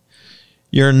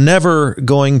You're Never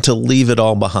Going to Leave It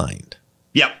All Behind.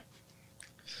 Yep.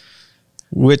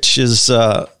 Which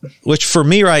for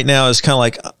me right now is kind of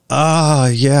like,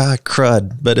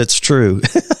 crud, but it's true.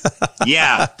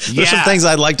 Yeah. There's some things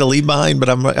I'd like to leave behind, but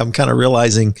I'm kind of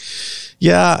realizing,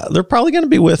 they're probably going to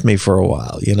be with me for a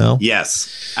while,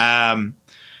 Yes.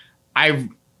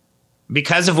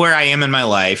 Because of where I am in my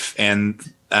life and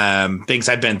things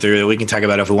I've been through that we can talk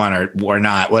about if we want or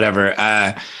not, whatever.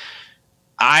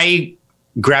 I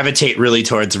gravitate really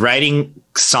towards writing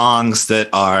songs that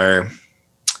are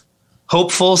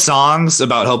hopeful songs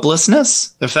about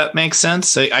hopelessness, if that makes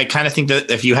sense. I kind of think that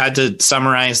if you had to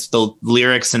summarize the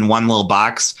lyrics in one little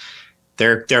box,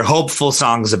 they're hopeful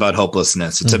songs about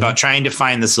hopelessness. It's about trying to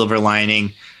find the silver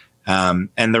lining.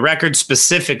 And the record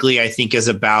specifically, I think, is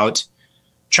about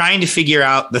trying to figure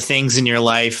out the things in your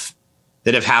life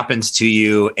that have happened to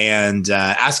you and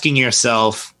asking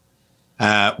yourself,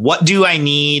 what do I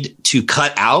need to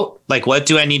cut out? Like, what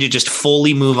do I need to just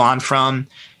fully move on from?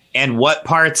 And what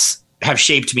parts have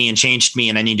shaped me and changed me,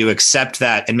 and I need to accept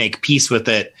that and make peace with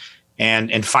it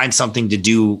and find something to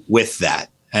do with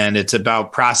that. And it's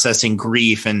about processing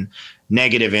grief and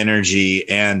negative energy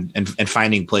and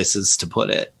finding places to put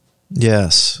it.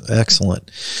 Yes.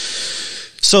 Excellent.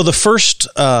 So the first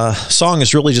song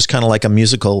is really just kind of like a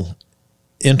musical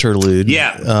interlude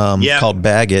called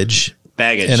Baggage.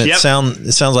 And it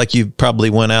sounds like you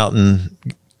probably went out and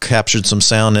captured some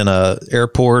sound in a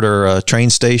airport or a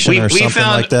train station or something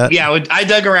like that. Yeah, I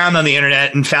dug around on the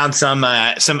internet and found some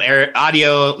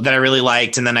audio that I really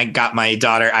liked, and then I got my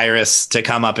daughter Iris to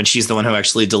come up, and she's the one who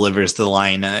actually delivers the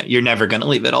line, "You're never going to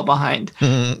leave it all behind."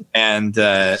 Mm-hmm. And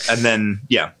then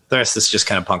the rest is just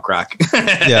kind of punk rock.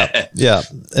 yeah.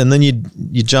 And then you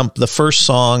jump the first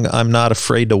song, "I'm Not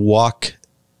Afraid to Walk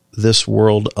This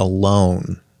World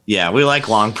Alone." Yeah, we like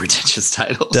long, pretentious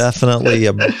titles. Definitely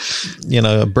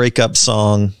a breakup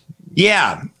song.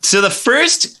 Yeah. So the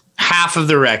first half of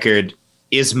the record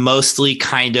is mostly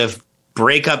kind of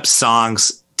breakup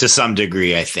songs to some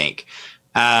degree, I think.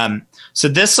 So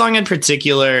this song in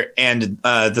particular and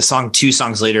the song 2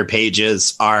 songs later,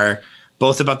 Pages, are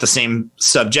both about the same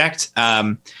subject.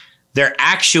 They're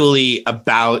actually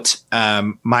about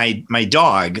my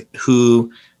dog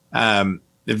who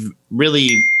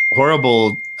really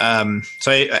horrible.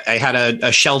 So I had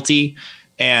a Sheltie,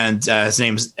 and his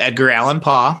name's Edgar Allan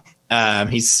Poe.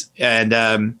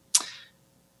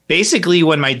 Basically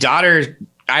when my daughter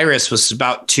Iris was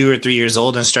about 2 or 3 years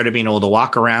old and started being able to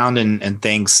walk around and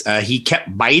things, he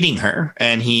kept biting her,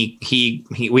 and he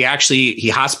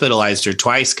hospitalized her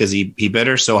twice because he bit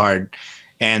her so hard.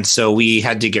 And so we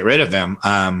had to get rid of him.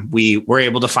 We were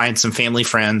able to find some family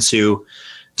friends who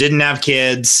didn't have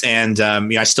kids, and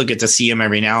I still get to see him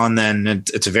every now and then.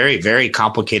 It's a very, very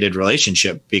complicated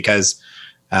relationship because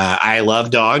I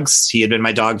love dogs. He had been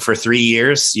my dog for 3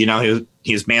 years. He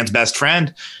was man's best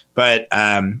friend, but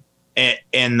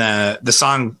in the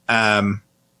song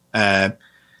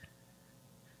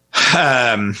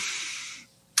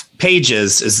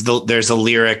Pages there's a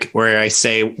lyric where I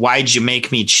say, "Why'd you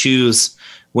make me choose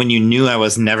when you knew I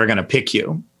was never going to pick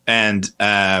you?" And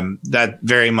that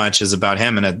very much is about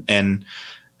him and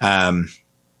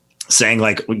saying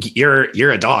like,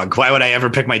 you're a dog. Why would I ever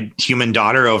pick my human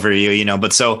daughter over you?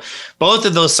 But so both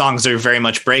of those songs are very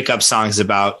much breakup songs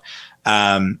about.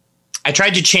 I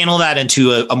tried to channel that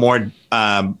into a more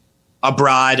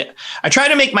broad. I try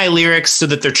to make my lyrics so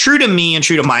that they're true to me and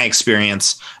true to my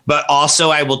experience, but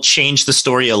also I will change the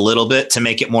story a little bit to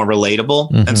make it more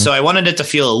relatable. Mm-hmm. And so I wanted it to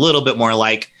feel a little bit more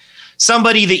like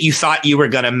somebody that you thought you were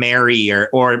going to marry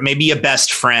or maybe a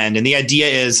best friend. And the idea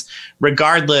is,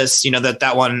 regardless,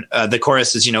 that one, the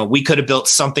chorus is, we could have built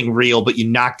something real, but you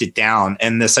knocked it down.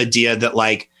 And this idea that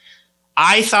like,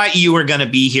 I thought you were going to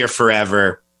be here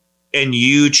forever, and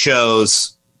you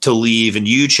chose to leave, and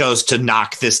you chose to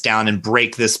knock this down and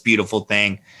break this beautiful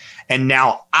thing. And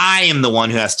now I am the one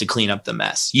who has to clean up the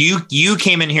mess. You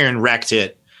came in here and wrecked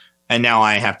it, and now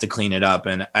I have to clean it up.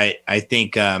 And I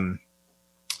think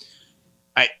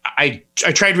I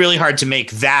tried really hard to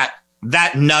make that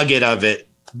nugget of it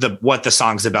what the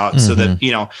song's about, mm-hmm. so that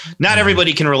not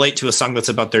everybody can relate to a song that's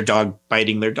about their dog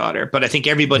biting their daughter, but I think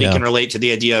everybody can relate to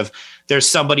the idea of there's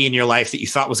somebody in your life that you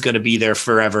thought was going to be there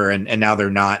forever, and now they're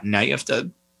not, and now you have to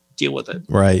deal with it.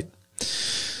 Right.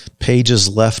 Pages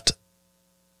left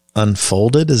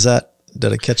unfolded.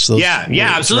 Did I catch those? Yeah,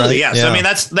 absolutely. Right? Yeah. So, I mean,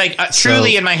 that's like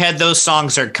truly in my head, those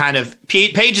songs are kind of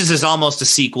Pages is almost a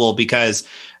sequel, because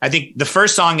I think the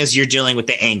first song is you're dealing with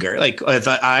the anger. Like,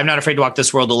 I'm not afraid to walk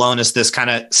this world alone is this kind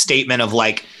of statement of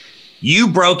like, you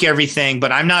broke everything,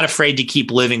 but I'm not afraid to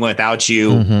keep living without you.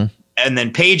 Mm-hmm. And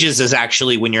then Pages is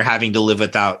actually when you're having to live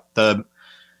without the,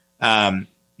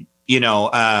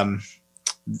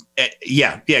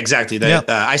 exactly.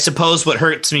 I suppose what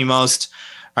hurts me most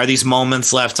are these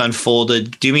moments left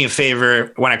unfolded. Do me a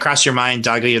favor, when I cross your mind,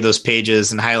 dog ear those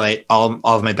pages and highlight all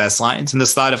of my best lines. And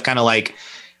this thought of kind of like,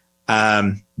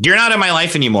 you're not in my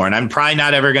life anymore, and I'm probably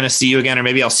not ever going to see you again, or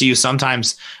maybe I'll see you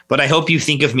sometimes, but I hope you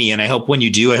think of me. And I hope when you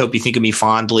do, I hope you think of me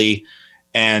fondly,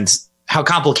 and how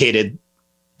complicated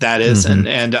that is. Mm-hmm.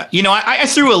 And I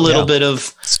threw a little bit of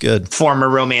former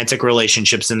romantic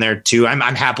relationships in there too. I'm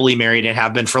happily married and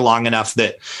have been for long enough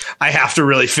that I have to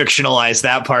really fictionalize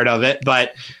that part of it.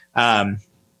 But,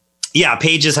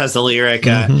 Pages has the lyric,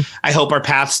 I hope our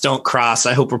paths don't cross.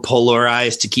 I hope we're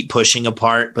polarized to keep pushing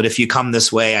apart. But if you come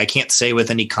this way, I can't say with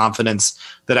any confidence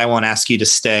that I won't ask you to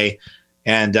stay.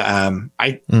 And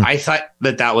I thought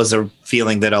that was a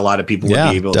feeling that a lot of people would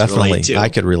be able to relate to. I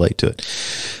could relate to it.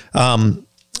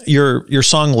 Your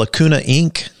song Lacuna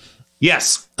Inc.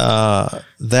 Yes.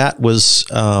 That was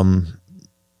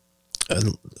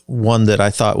one that I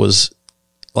thought was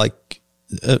like,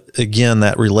 again,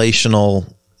 that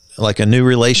relational, like a new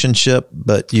relationship,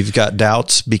 but you've got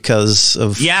doubts because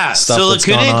of stuff so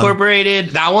Lacuna Incorporated,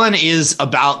 that one is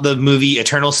about the movie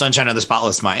Eternal Sunshine of the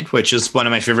Spotless Mind, which is one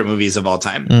of my favorite movies of all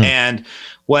time. And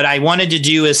what I wanted to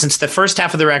do is, since the first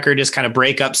half of the record is kind of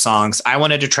breakup songs, I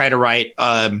wanted to try to write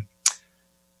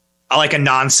like a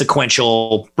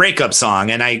non-sequential breakup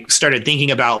song. And I started thinking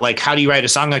about like, how do you write a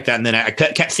song like that? And then I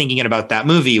kept thinking about that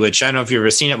movie, which I don't know if you've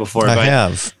ever seen it before. I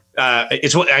have. I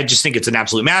just think it's an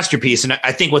absolute masterpiece. And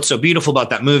I think what's so beautiful about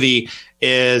that movie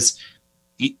is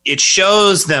it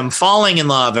shows them falling in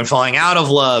love and falling out of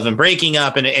love and breaking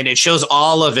up. And it shows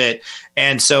all of it.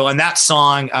 And so in that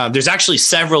song, there's actually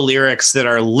several lyrics that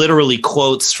are literally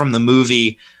quotes from the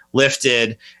movie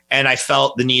lifted. And I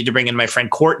felt the need to bring in my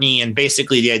friend Courtney. And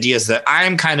basically the idea is that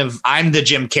I'm the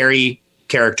Jim Carrey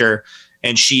character,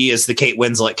 and she is the Kate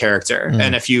Winslet character.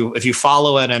 And if you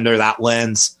follow it under that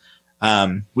lens,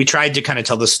 we tried to kind of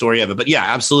tell the story of it. But yeah,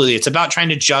 absolutely. It's about trying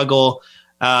to juggle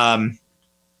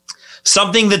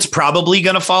something that's probably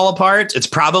going to fall apart. It's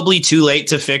probably too late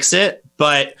to fix it.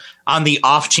 But on the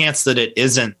off chance that it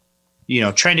isn't,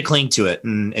 trying to cling to it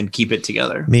and keep it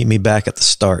together. Meet me back at the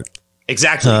start.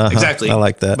 Exactly. Exactly. I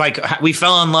like that. Like we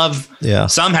fell in love. Yeah.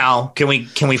 Somehow. Can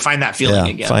we find that feeling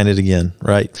again? Find it again.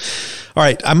 Right. All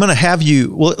right. I'm going to have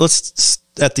you. Well, let's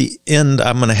at the end,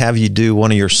 I'm going to have you do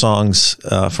one of your songs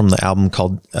from the album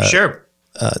called sure.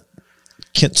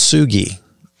 Kintsugi.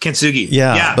 Kintsugi.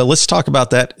 Yeah. But let's talk about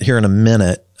that here in a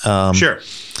minute. Sure.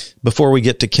 Before we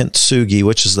get to Kintsugi,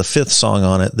 which is the 5th song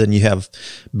on it, then you have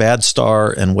Bad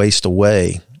Star and Waste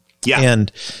Away. Yeah.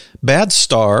 And Bad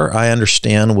Star, I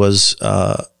understand, was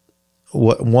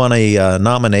won a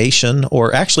nomination,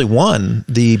 or actually won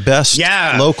the best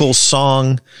local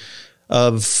song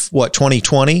of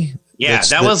 2020. Yeah,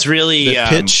 that was really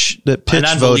Pitch an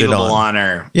unbelievable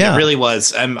honor. Yeah, it really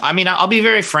was. I mean, I'll be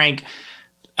very frank.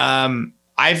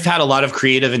 I've had a lot of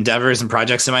creative endeavors and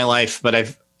projects in my life, but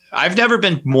I've never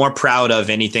been more proud of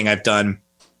anything I've done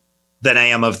than I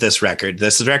am of this record.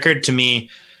 This record to me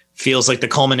feels like the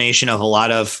culmination of a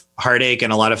lot of heartache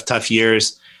and a lot of tough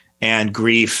years and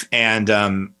grief. And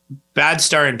Bad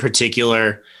Star in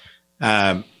particular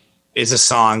is a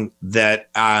song that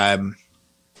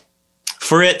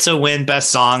for it to win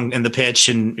best song in the pitch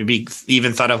and be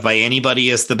even thought of by anybody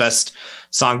as the best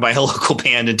song by a local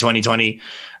band in 2020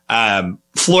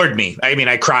 floored me. I mean,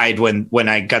 I cried when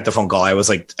I got the phone call. I was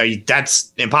like,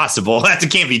 that's impossible. That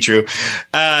can't be true.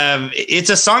 It's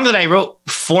a song that I wrote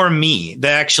for me.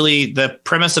 The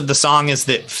premise of the song is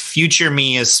that future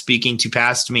me is speaking to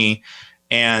past me.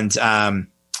 And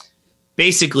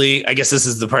basically, I guess this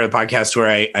is the part of the podcast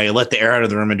where I let the air out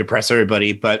of the room and depress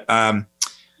everybody. But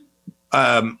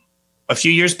a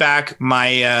few years back,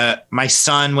 my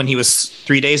son, when he was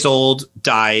 3 days old,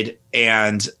 died,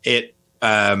 and it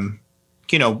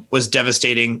was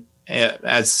devastating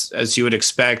as you would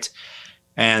expect.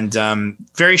 And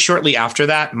very shortly after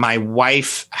that, my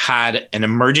wife had an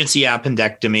emergency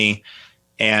appendectomy,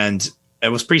 and it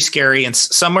was pretty scary. And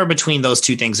somewhere between those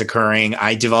two things occurring,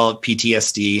 I developed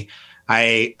PTSD.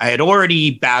 I had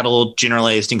already battled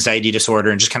generalized anxiety disorder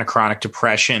and just kind of chronic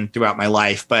depression throughout my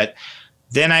life. But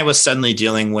then I was suddenly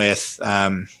dealing with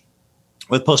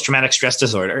post-traumatic stress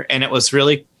disorder, and it was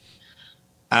really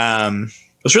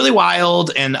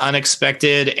wild and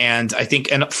unexpected. And I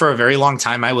think, and for a very long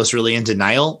time, I was really in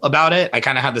denial about it. I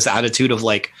kind of had this attitude of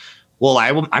like, well,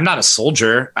 I'm not a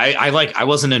soldier. I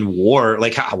wasn't in war.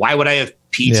 Like, why would I have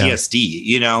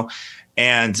PTSD,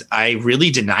 And I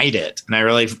really denied it. And I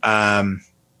really,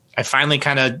 I finally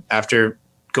kind of, after,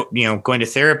 going to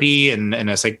therapy and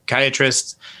a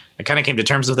psychiatrist, I kind of came to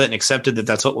terms with it and accepted that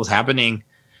that's what was happening.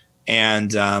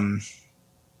 And,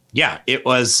 it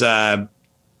was,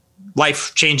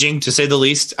 life changing, to say the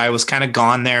least. I was kind of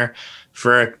gone there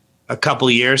for a couple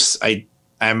of years.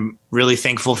 I'm really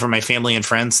thankful for my family and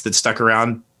friends that stuck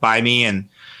around by me and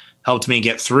helped me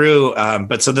get through.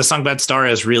 But so the song Bad Star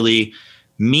is really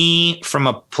me from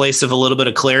a place of a little bit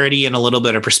of clarity and a little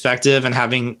bit of perspective, and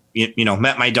having,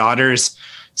 met my daughters,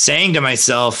 saying to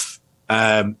myself,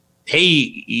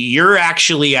 hey, you're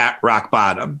actually at rock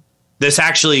bottom. This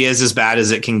actually is as bad as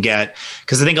it can get.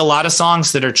 Because I think a lot of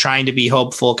songs that are trying to be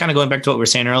hopeful, kind of going back to what we were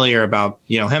saying earlier about,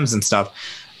 hymns and stuff.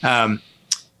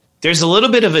 There's a little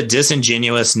bit of a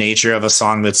disingenuous nature of a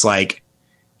song that's like,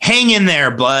 hang in there,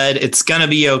 bud. It's going to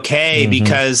be okay. Mm-hmm.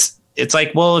 Because it's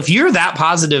like, well, if you're that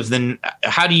positive, then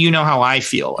how do you know how I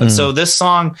feel? Mm-hmm. And so this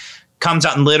song comes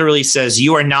out and literally says,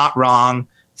 you are not wrong.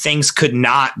 Things could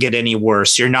not get any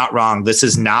worse. You're not wrong. This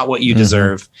is not what you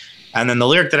deserve. And then the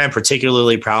lyric that I'm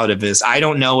particularly proud of is, I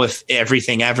don't know if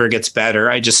everything ever gets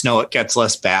better. I just know it gets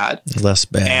less bad. Less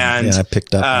bad. And I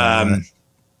picked up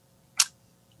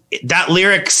that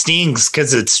lyric stings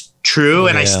because it's true.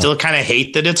 And I still kind of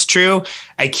hate that it's true.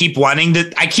 I keep wanting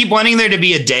there to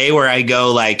be a day where I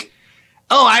go like,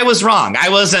 oh, I was wrong. I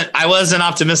wasn't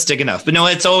optimistic enough. But no,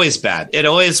 it's always bad. It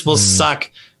always will suck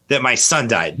that my son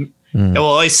died. It will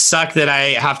always suck that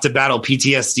I have to battle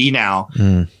PTSD now.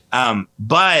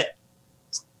 But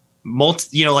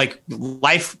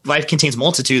life contains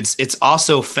multitudes. It's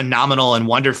also phenomenal and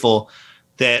wonderful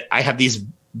that I have these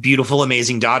beautiful,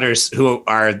 amazing daughters who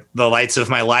are the lights of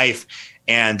my life.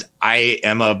 And I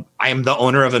am the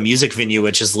owner of a music venue,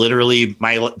 which is literally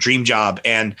my dream job.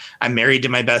 And I'm married to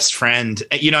my best friend.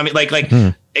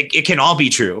 It can all be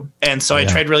true. And so I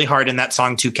tried really hard in that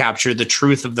song to capture the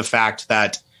truth of the fact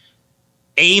that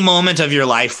a moment of your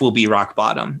life will be rock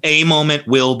bottom. A moment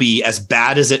will be as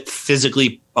bad as it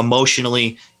physically,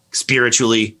 emotionally,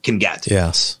 spiritually can get.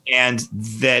 Yes. And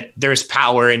that there's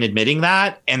power in admitting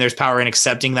that, and there's power in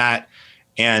accepting that.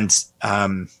 And,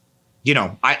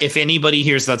 if anybody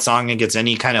hears that song and gets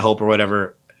any kind of hope or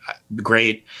whatever,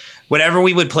 great. Whatever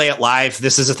we would play it live,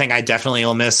 this is a thing I definitely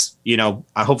will miss.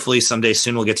 Hopefully someday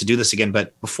soon we'll get to do this again.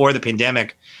 But before the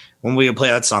pandemic, when we would play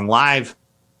that song live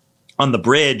on the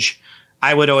bridge,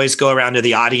 I would always go around to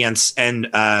the audience and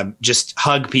just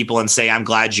hug people and say, I'm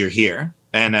glad you're here.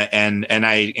 And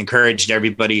I encouraged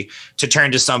everybody to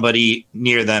turn to somebody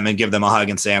near them and give them a hug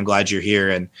and say, I'm glad you're here.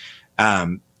 And,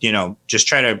 just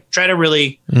try to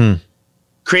really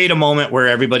create a moment where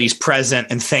everybody's present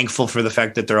and thankful for the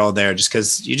fact that they're all there, just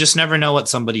because you just never know what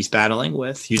somebody's battling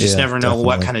with. You just never know definitely.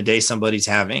 what kind of day somebody's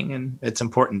having. And it's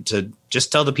important to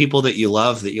just tell the people that you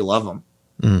love them.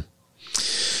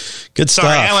 Good stuff.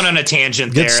 Sorry, I went on a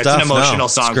tangent there. It's an emotional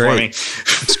song for me.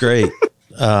 It's great.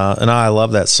 And I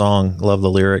love that song. Love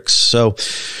the lyrics. So,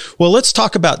 well, let's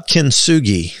talk about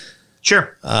Kintsugi.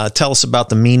 Sure. Tell us about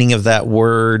the meaning of that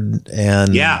word.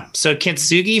 And so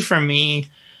Kintsugi for me,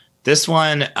 this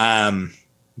one, I've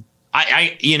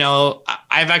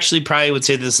actually probably would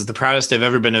say this is the proudest I've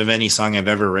ever been of any song I've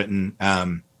ever written.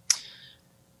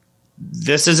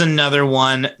 This is another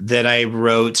one that I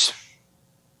wrote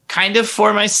kind of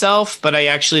for myself, but I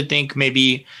actually think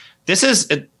maybe this is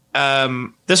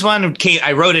this one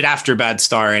I wrote it after Bad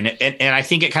Star, and I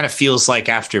think it kind of feels like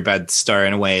after Bad Star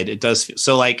in a way. It does feel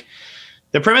so. Like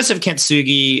the premise of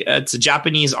Kintsugi, it's a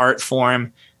Japanese art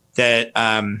form that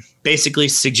basically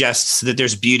suggests that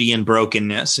there's beauty in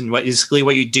brokenness, and what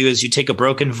you do is you take a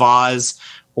broken vase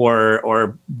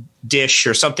or dish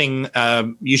or something,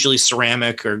 usually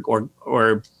ceramic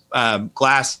or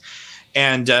glass,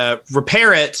 and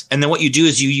repair it. And then what you do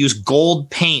is you use gold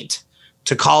paint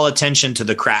to call attention to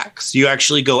the cracks. You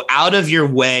actually go out of your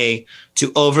way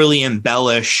to overly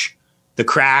embellish the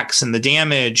cracks and the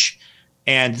damage.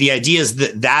 And the idea is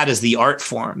that is the art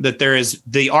form, that there is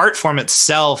the art form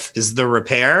itself is the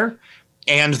repair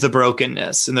and the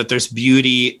brokenness, and that there's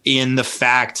beauty in the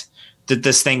fact that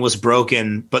this thing was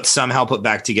broken, but somehow put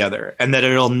back together, and that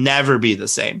it'll never be the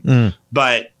same.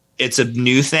 But it's a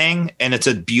new thing, and it's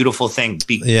a beautiful thing.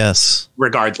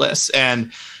 Regardless.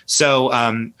 And so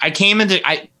I came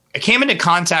into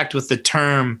contact with the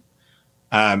term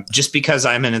just because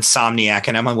I'm an insomniac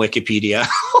and I'm on Wikipedia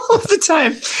all the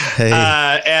time. Hey,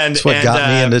 and that's what got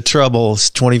me into trouble. It's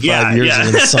 25 years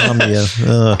of insomnia.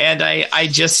 And I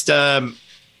just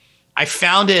I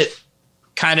found it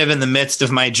kind of in the midst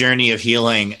of my journey of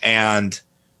healing, and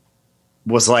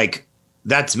was like,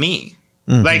 that's me.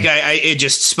 Like it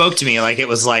just spoke to me. Like it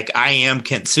was like, I am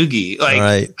Kintsugi.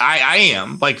 Like I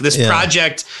am like this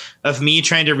project of me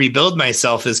trying to rebuild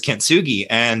myself is Kintsugi.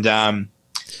 And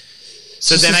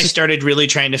so then I started really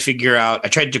trying to figure out, I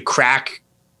tried to crack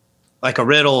like a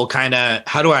riddle, kind of,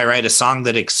 how do I write a song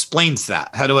that explains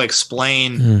that? How do I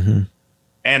explain?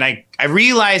 And I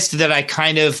realized that I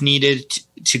kind of needed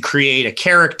to create a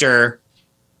character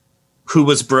who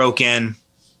was broken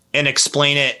and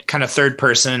explain it kind of third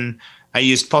person. I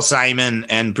used Paul Simon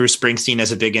and Bruce Springsteen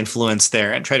as a big influence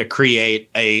there, and try to create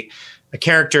a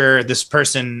character, this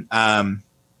person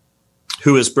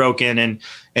who is broken,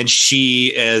 and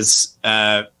she is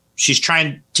she's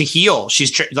trying to heal.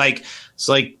 She's it's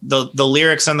like the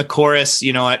lyrics on the chorus,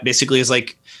 it basically is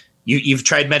like you've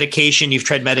tried medication, you've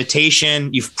tried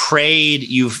meditation, you've prayed,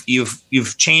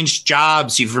 you've changed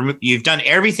jobs, you've done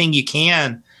everything you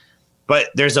can, but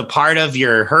there's a part of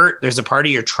your hurt, there's a part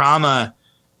of your trauma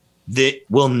that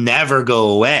will never go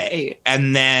away.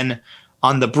 And then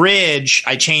on the bridge,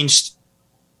 I changed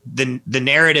the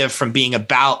narrative from being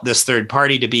about this third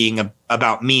party to being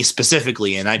about me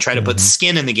specifically. And I try to put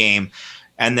skin in the game.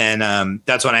 And then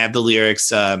that's when I have the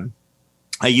lyrics. I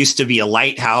used to be a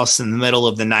lighthouse in the middle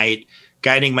of the night,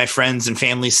 guiding my friends and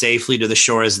family safely to the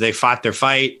shore as they fought their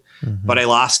fight. But I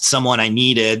lost someone I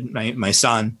needed, my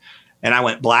son, and I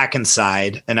went black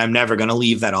inside, and I'm never going to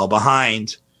leave that all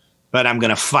behind. But I'm going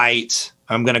to fight.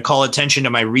 I'm going to call attention to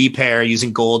my repair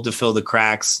using gold to fill the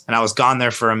cracks. And I was gone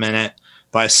there for a minute,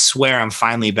 but I swear I'm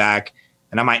finally back,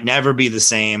 and I might never be the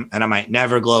same, and I might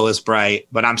never glow as bright,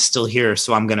 but I'm still here.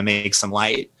 So I'm going to make some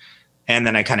light. And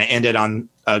then I kind of ended on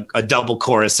a double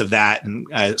chorus of that, and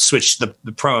switched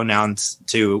the pronouns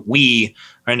to we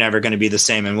are never going to be the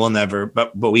same, and we'll never,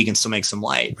 but we can still make some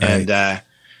light. Right. And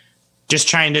just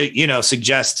trying to,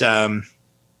 suggest,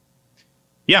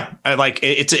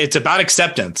 it's about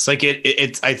acceptance. Like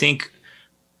it's, I think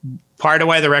part of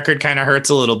why the record kind of hurts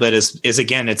a little bit is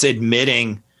again, it's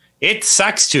admitting it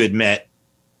sucks to admit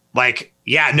like,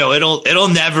 it'll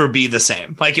never be the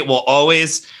same. Like it will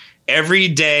always, every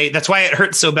day. That's why it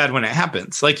hurts so bad when it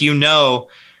happens. Like,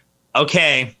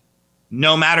 okay,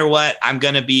 no matter what, I'm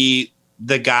going to be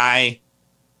the guy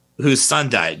whose son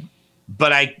died,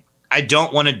 but I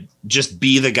don't want to just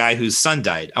be the guy whose son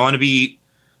died.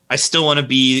 I still want to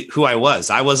be who I was.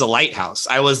 I was a lighthouse.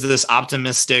 I was this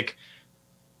optimistic,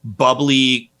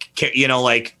 bubbly,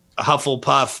 like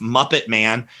Hufflepuff Muppet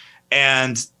man.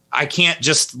 And I can't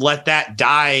just let that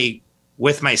die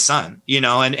with my son,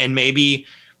 and maybe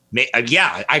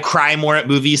I cry more at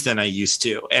movies than I used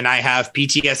to. And I have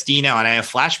PTSD now and I have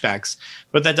flashbacks,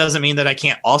 but that doesn't mean that I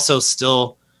can't also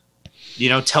still,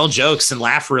 tell jokes and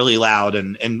laugh really loud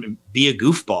and be a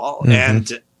goofball.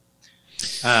 And,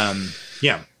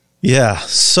 Yeah,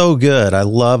 so good. I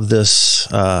love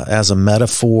this as a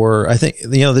metaphor. I think,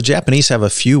 the Japanese have a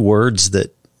few words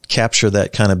that capture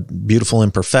that kind of beautiful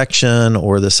imperfection,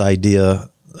 or this idea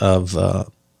of,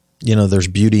 there's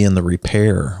beauty in the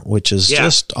repair, which is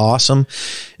just awesome.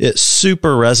 It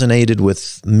super resonated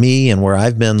with me and where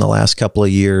I've been the last couple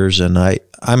of years. And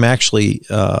I'm actually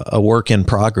a work in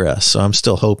progress. So I'm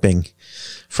still hoping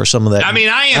for some of that. I mean,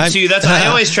 I am too. That's what I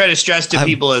always try to stress to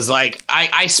people is like,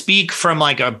 I speak from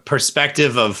like a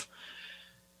perspective of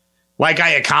like I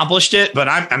accomplished it, but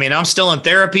I'm still in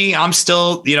therapy. I'm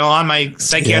still, on my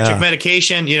psychiatric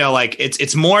medication, like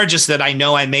it's more just that I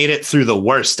know I made it through the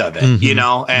worst of it,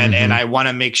 and I want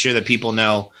to make sure that people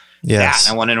know that.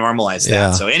 I want to normalize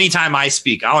that. So anytime I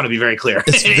speak, I want to be very clear.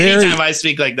 Anytime I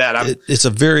speak like that, it's a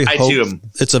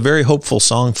very hopeful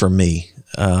song for me.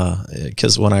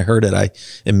 Because when I heard it, I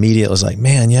immediately was like,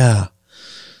 man,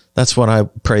 that's what I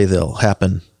pray that'll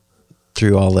happen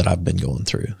through all that I've been going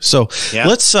through. So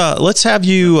let's have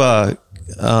you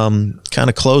kind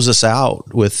of close us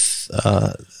out with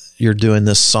you're doing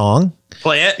this song.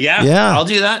 Play it, yeah. I'll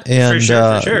do that and,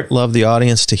 for sure. Love the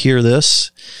audience to hear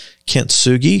this.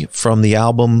 Kintsugi from the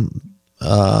album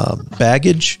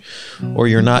Baggage, or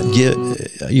you're not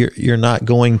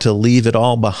going to leave it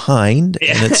all behind,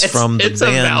 and it's from the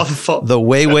band The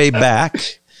Way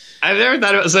Back. I've never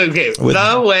thought it was okay.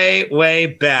 The Way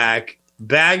Back,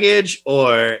 Baggage,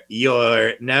 or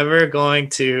you're never going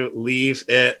to leave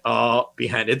it all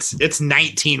behind. It's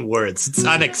 19 words. It's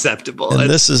unacceptable. And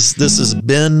this is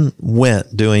Ben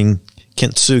Wendt doing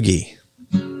Kintsugi.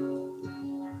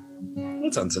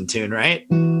 That sounds in tune, right?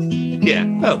 Yeah,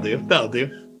 that'll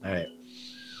do. All right.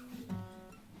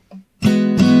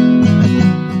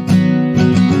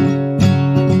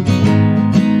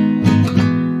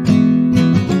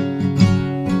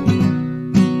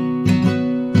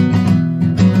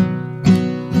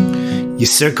 You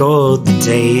circled the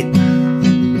date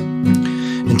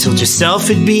and told yourself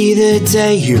it'd be the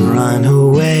day you run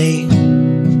away.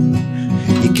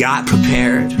 You got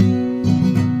prepared.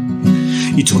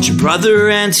 You told your brother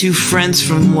and 2 friends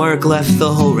from work, left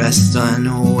the whole rest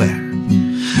unaware.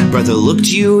 Brother looked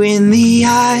you in the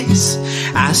eyes,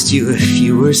 asked you if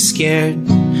you were scared.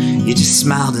 You just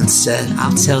smiled and said,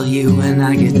 I'll tell you when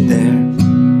I get there.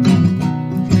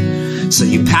 So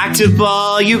you packed up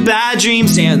all your bad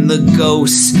dreams and the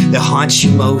ghosts that haunt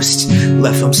you most,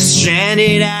 left them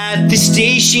stranded at the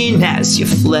station as you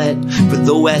fled for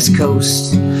the West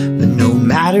Coast. But no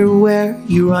matter where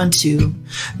you run to,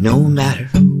 no matter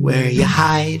where you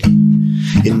hide,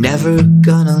 you're never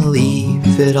gonna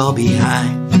leave it all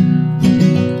behind.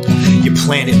 You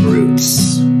planted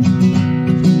roots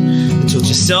and told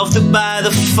yourself that by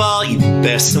the fall you'd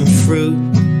bear some fruit.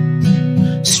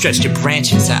 Stretched your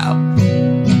branches out.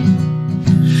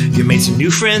 You made some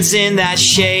new friends in that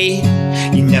shade.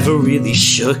 You never really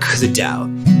shook the doubt.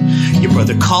 Your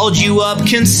brother called you up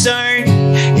concerned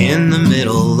in the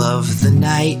middle of the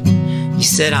night. You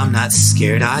said, I'm not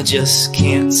scared, I just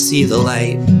can't see the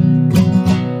light.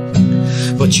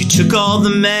 But you took all the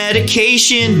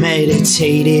medication,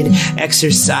 meditated,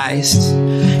 exercised.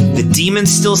 The demon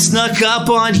still snuck up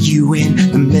on you in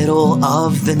the middle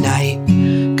of the night.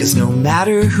 'Cause no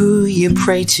matter who you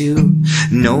pray to,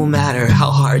 no matter how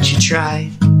hard you try,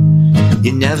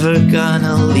 you're never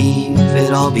gonna leave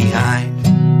it all behind.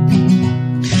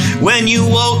 When you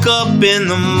woke up in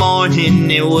the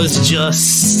morning, it was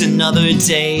just another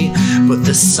day, but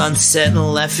the sunset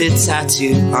left it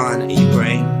tattooed on your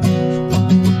brain.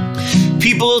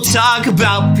 People talk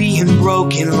about being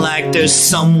broken like there's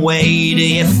some way to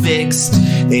get fixed.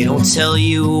 They don't tell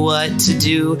you what to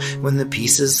do when the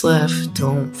pieces left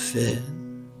don't fit.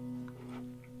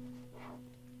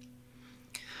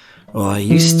 Oh, I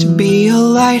used to be a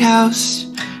lighthouse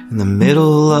in the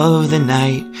middle of the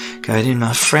night, guiding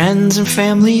my friends and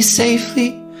family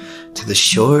safely to the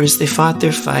shores they fought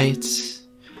their fights.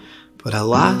 But I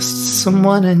lost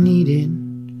someone I needed,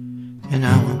 and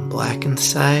I went black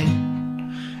inside.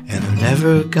 And I'm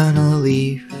never gonna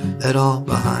leave it all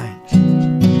behind.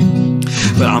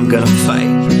 But I'm gonna fight.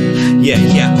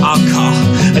 Yeah, I'll call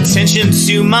attention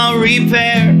to my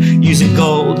repair, using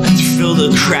gold to fill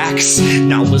the cracks.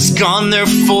 Now I was gone there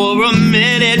for a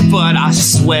minute, but I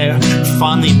swear I'm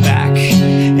finally back.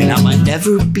 And I might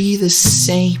never be the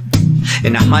same,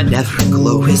 and I might never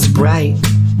glow as bright,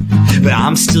 but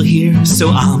I'm still here,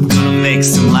 so I'm gonna make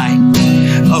some light.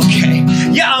 Okay,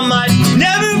 yeah, I might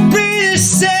never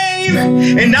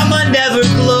and I might never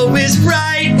glow as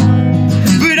bright,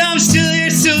 but I'm still here,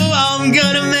 so I'm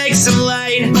gonna make some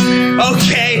light.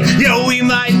 Okay, yo, we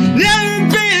might never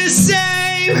be the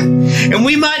same, and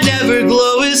we might never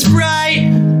glow as bright,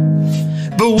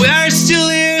 but we're still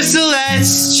here, so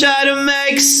let's try to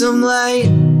make some light.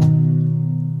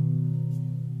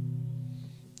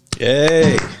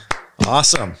 Yay.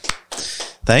 Awesome.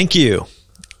 Thank you.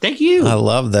 Thank you. I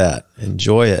love that.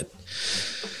 Enjoy it.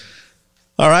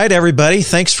 All right, everybody.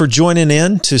 Thanks for joining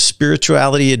in to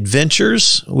Spirituality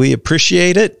Adventures. We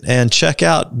appreciate it. And check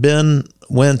out Ben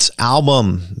Wendt's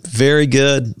album. Very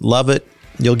good. Love it.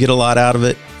 You'll get a lot out of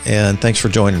it. And thanks for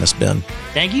joining us, Ben.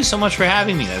 Thank you so much for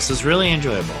having me. This was really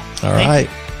enjoyable. All right.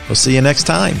 We'll see you next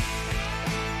time.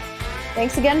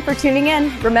 Thanks again for tuning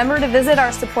in. Remember to visit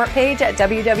our support page at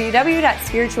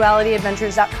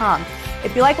www.spiritualityadventures.com.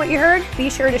 If you like what you heard,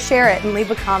 be sure to share it and leave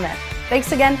a comment.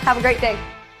 Thanks again. Have a great day.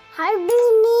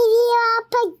 Harvey Media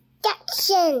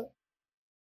Production.